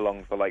 do a sing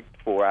along for like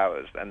 4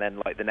 hours, and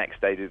then like the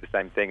next day do the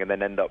same thing, and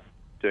then end up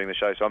doing the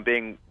show. So I'm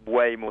being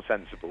way more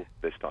sensible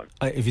this time.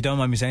 If you don't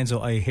mind me saying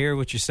so, I hear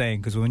what you're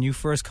saying, because when you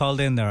first called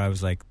in there, I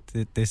was like,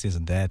 this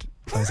isn't Ed.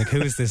 I was like,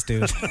 who is this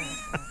dude?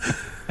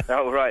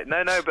 Oh right,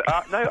 no, but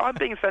no, I'm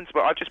being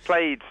sensible. I've just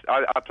played.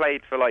 I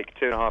played for like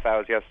 2.5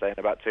 hours yesterday and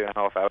about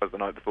 2.5 hours the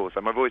night before.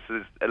 So my voice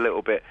is a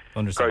little bit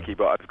croaky,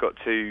 but I've got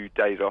 2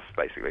 days off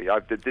basically.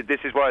 This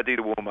is why I do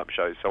the warm-up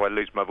shows, so I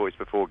lose my voice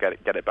before get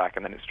it back,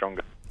 and then it's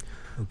stronger.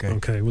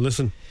 Okay. Well,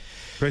 listen,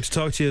 great to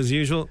talk to you as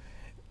usual.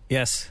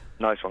 Yes.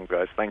 Nice one,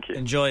 guys. Thank you.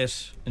 Enjoy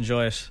it.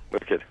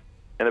 Wicked.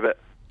 In a bit.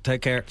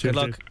 Take care. Cheers, Good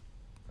luck.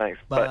 Thanks.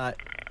 Bye.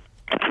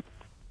 It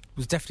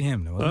was definitely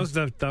him, no?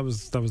 That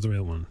was the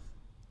real one.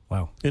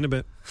 Wow. In a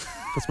bit.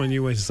 That's my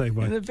new way to say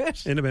bye. In a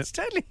bit. It's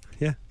deadly.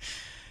 Yeah.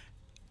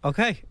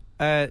 Okay.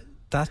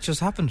 That just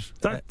happened.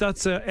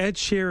 That's Ed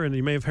Sheeran.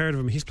 You may have heard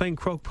of him. He's playing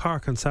Croke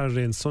Park on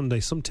Saturday and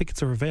Sunday. Some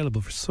tickets are available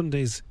for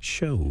Sunday's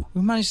show.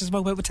 We managed to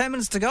smoke with 10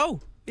 minutes to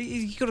go.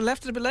 He could have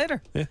left it a bit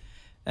later. Yeah.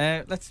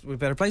 We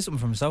better play something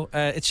from him. So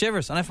it's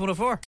Shivers on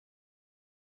F104.